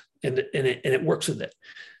that, and it works with it.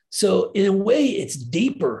 So in a way, it's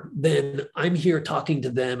deeper than I'm here talking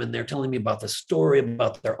to them and they're telling me about the story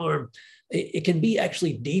about their arm. It can be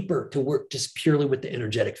actually deeper to work just purely with the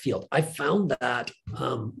energetic field. I found that,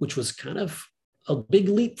 which was kind of a big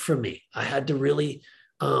leap for me. I had to really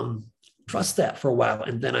trust that for a while.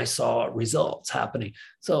 And then I saw results happening.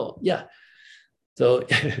 So yeah. So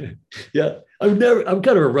yeah, I'm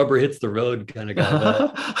kind of a rubber hits the road kind of guy.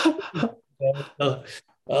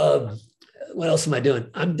 What else am I doing?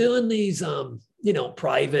 I'm doing these,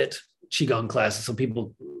 private Qigong classes. So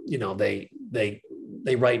people, they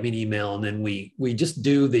write me an email, and then we just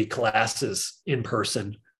do the classes in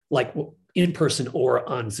person, like in person or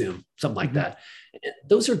on Zoom, something like that. And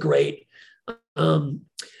those are great. Some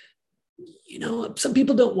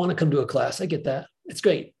people don't want to come to a class. I get that. It's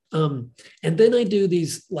great. And then I do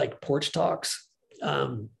these like porch talks.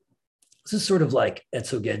 This is sort of like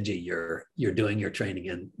Etso Genji. You're doing your training,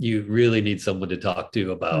 and you really need someone to talk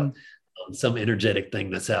to about some energetic thing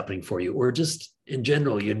that's happening for you, or just in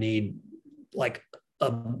general, you need like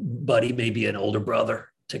a buddy, maybe an older brother,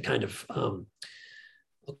 to kind of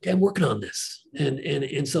okay, I'm working on this,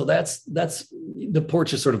 and so that's the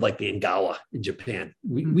porch is sort of like the Ingawa in Japan.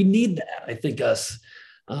 We need that. I think us.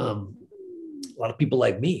 A lot of people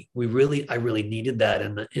like me, I really needed that.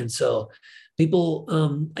 And so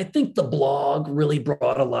people, I think the blog really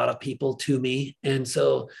brought a lot of people to me. And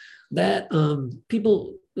so that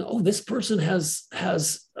people, this person has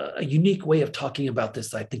a unique way of talking about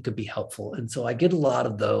this I think could be helpful. And so I get a lot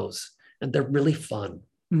of those, and they're really fun.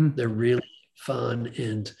 They're really fun,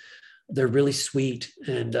 and they're really sweet.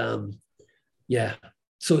 And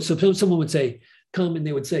so someone would say, come, and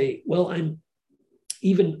they would say, well, I'm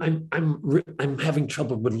having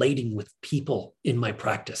trouble relating with people in my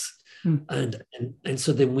practice. And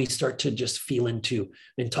so then we start to just feel into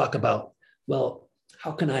and talk about, well,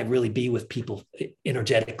 how can I really be with people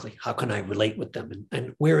energetically? How can I relate with them?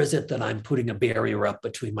 And where is it that I'm putting a barrier up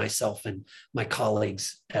between myself and my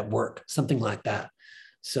colleagues at work? Something like that.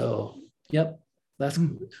 So, yep, I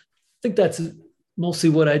think that's mostly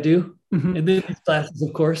what I do. Mm-hmm. And then these classes,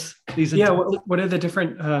 of course. What are the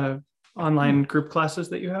different online group classes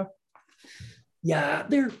that you have? Yeah,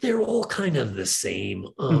 they're all kind of the same.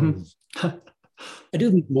 Mm-hmm. I do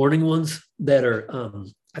these morning ones that are,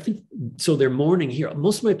 I think, so they're morning here.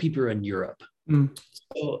 Most of my people are in Europe. Mm.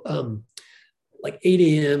 So like 8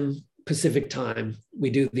 a.m. Pacific time, we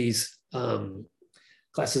do these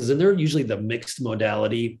classes, and they're usually the mixed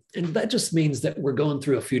modality. And that just means that we're going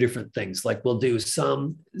through a few different things. Like we'll do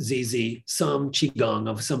some ZZ, some Qigong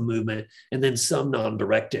of some movement, and then some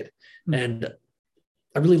non-directed. Mm. And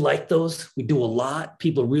I really like those. We do a lot.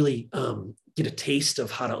 People really get a taste of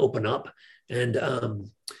how to open up. And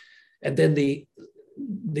then the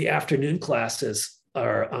afternoon classes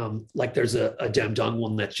are like there's a Jamjong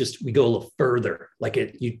one that's just, we go a little further, like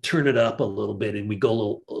you turn it up a little bit and we go a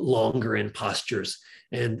little longer in postures,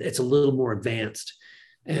 and it's a little more advanced.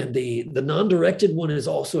 And the non-directed one is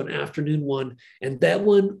also an afternoon one, and that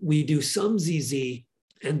one we do some ZZ,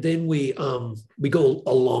 and then we go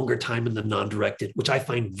a longer time in the non-directed, which I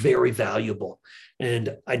find very valuable.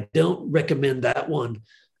 And I don't recommend that one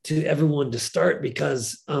to everyone to start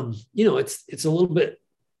because it's a little bit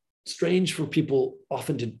strange for people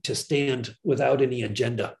often to stand without any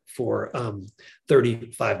agenda for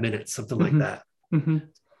 35 minutes, something like that. Mm-hmm.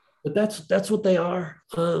 But that's what they are.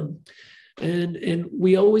 And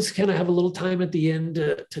we always kind of have a little time at the end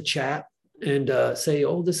to chat and say,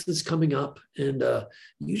 oh, this is coming up. And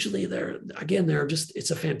usually it's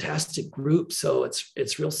a fantastic group. So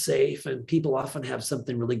it's real safe, and people often have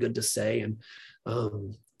something really good to say. And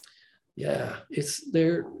it's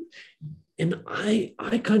there. And I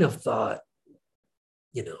kind of thought,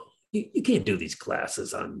 you can't do these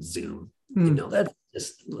classes on Zoom. Mm.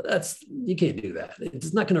 You can't do that.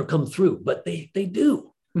 It's not going to come through, but they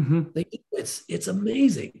do. Mm-hmm. It's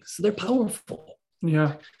amazing. So they're powerful.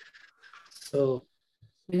 Yeah. So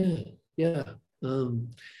yeah.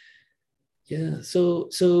 So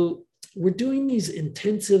we're doing these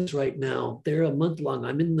intensives right now. They're a month long.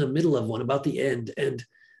 I'm in the middle of one, about the end, and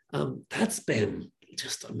that's been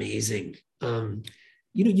just amazing.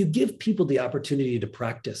 You give people the opportunity to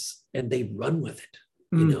practice, and they run with it.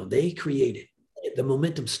 Mm. They create it. The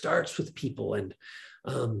momentum starts with people, and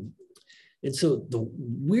so the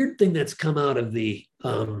weird thing that's come out of the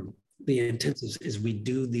intensives is we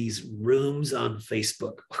do these rooms on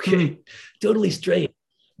Facebook. Okay, totally strange,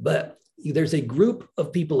 but there's a group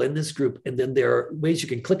of people in this group, and then there are ways you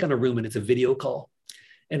can click on a room, and it's a video call.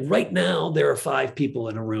 And right now there are 5 people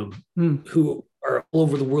in a room who are all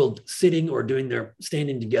over the world sitting or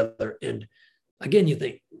standing together. And again, you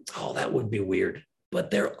think, oh, that would be weird, but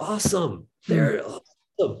they're awesome. They're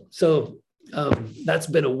awesome. So that's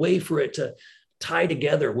been a way for it to tie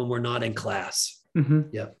together when we're not in class. Mm-hmm.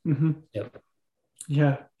 Yeah. Mm-hmm. Yep.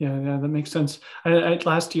 Yeah. That makes sense.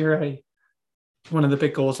 Last year, one of the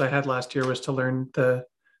big goals I had last year was to learn the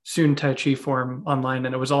Sun Tai Chi form online,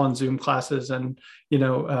 and it was all in Zoom classes. And,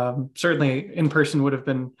 certainly in person would have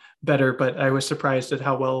been better, but I was surprised at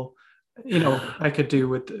how well, I could do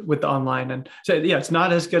with the online. And so, yeah, it's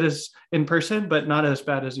not as good as in person, but not as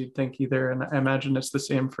bad as you'd think either. And I imagine it's the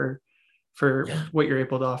same for what you're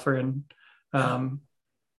able to offer. And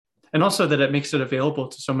also that it makes it available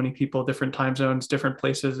to so many people, different time zones, different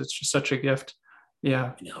places. It's just such a gift.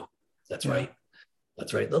 Yeah. That's right.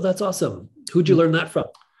 That's right. Oh, that's awesome. Who'd you learn that from?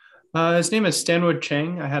 His name is Stanwood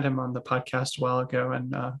Chang. I had him on the podcast a while ago,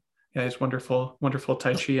 and he's wonderful, wonderful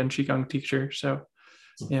Tai Chi and Qigong teacher. So,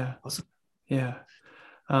 yeah, awesome. Yeah.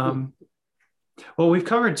 Well, we've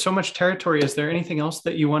covered so much territory. Is there anything else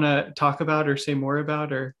that you want to talk about or say more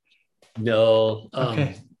about? Or no?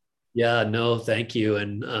 Okay. Yeah, no, thank you,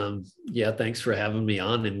 and thanks for having me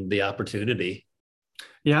on and the opportunity.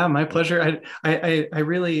 Yeah, my pleasure. I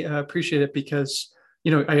really appreciate it because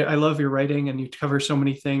I love your writing, and you cover so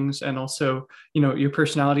many things, and also, your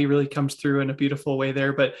personality really comes through in a beautiful way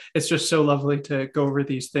there. But it's just so lovely to go over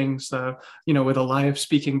these things, with a live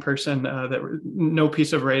speaking person that no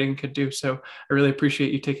piece of writing could do. So I really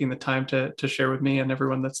appreciate you taking the time to share with me and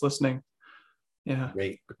everyone that's listening. Yeah.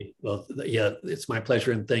 Great. Well, yeah, it's my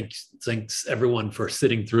pleasure. And thanks everyone for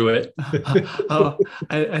sitting through it.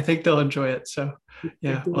 I think they'll enjoy it. So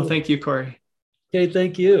yeah. Well, thank you, Corey. Okay.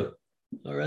 Thank you. All right.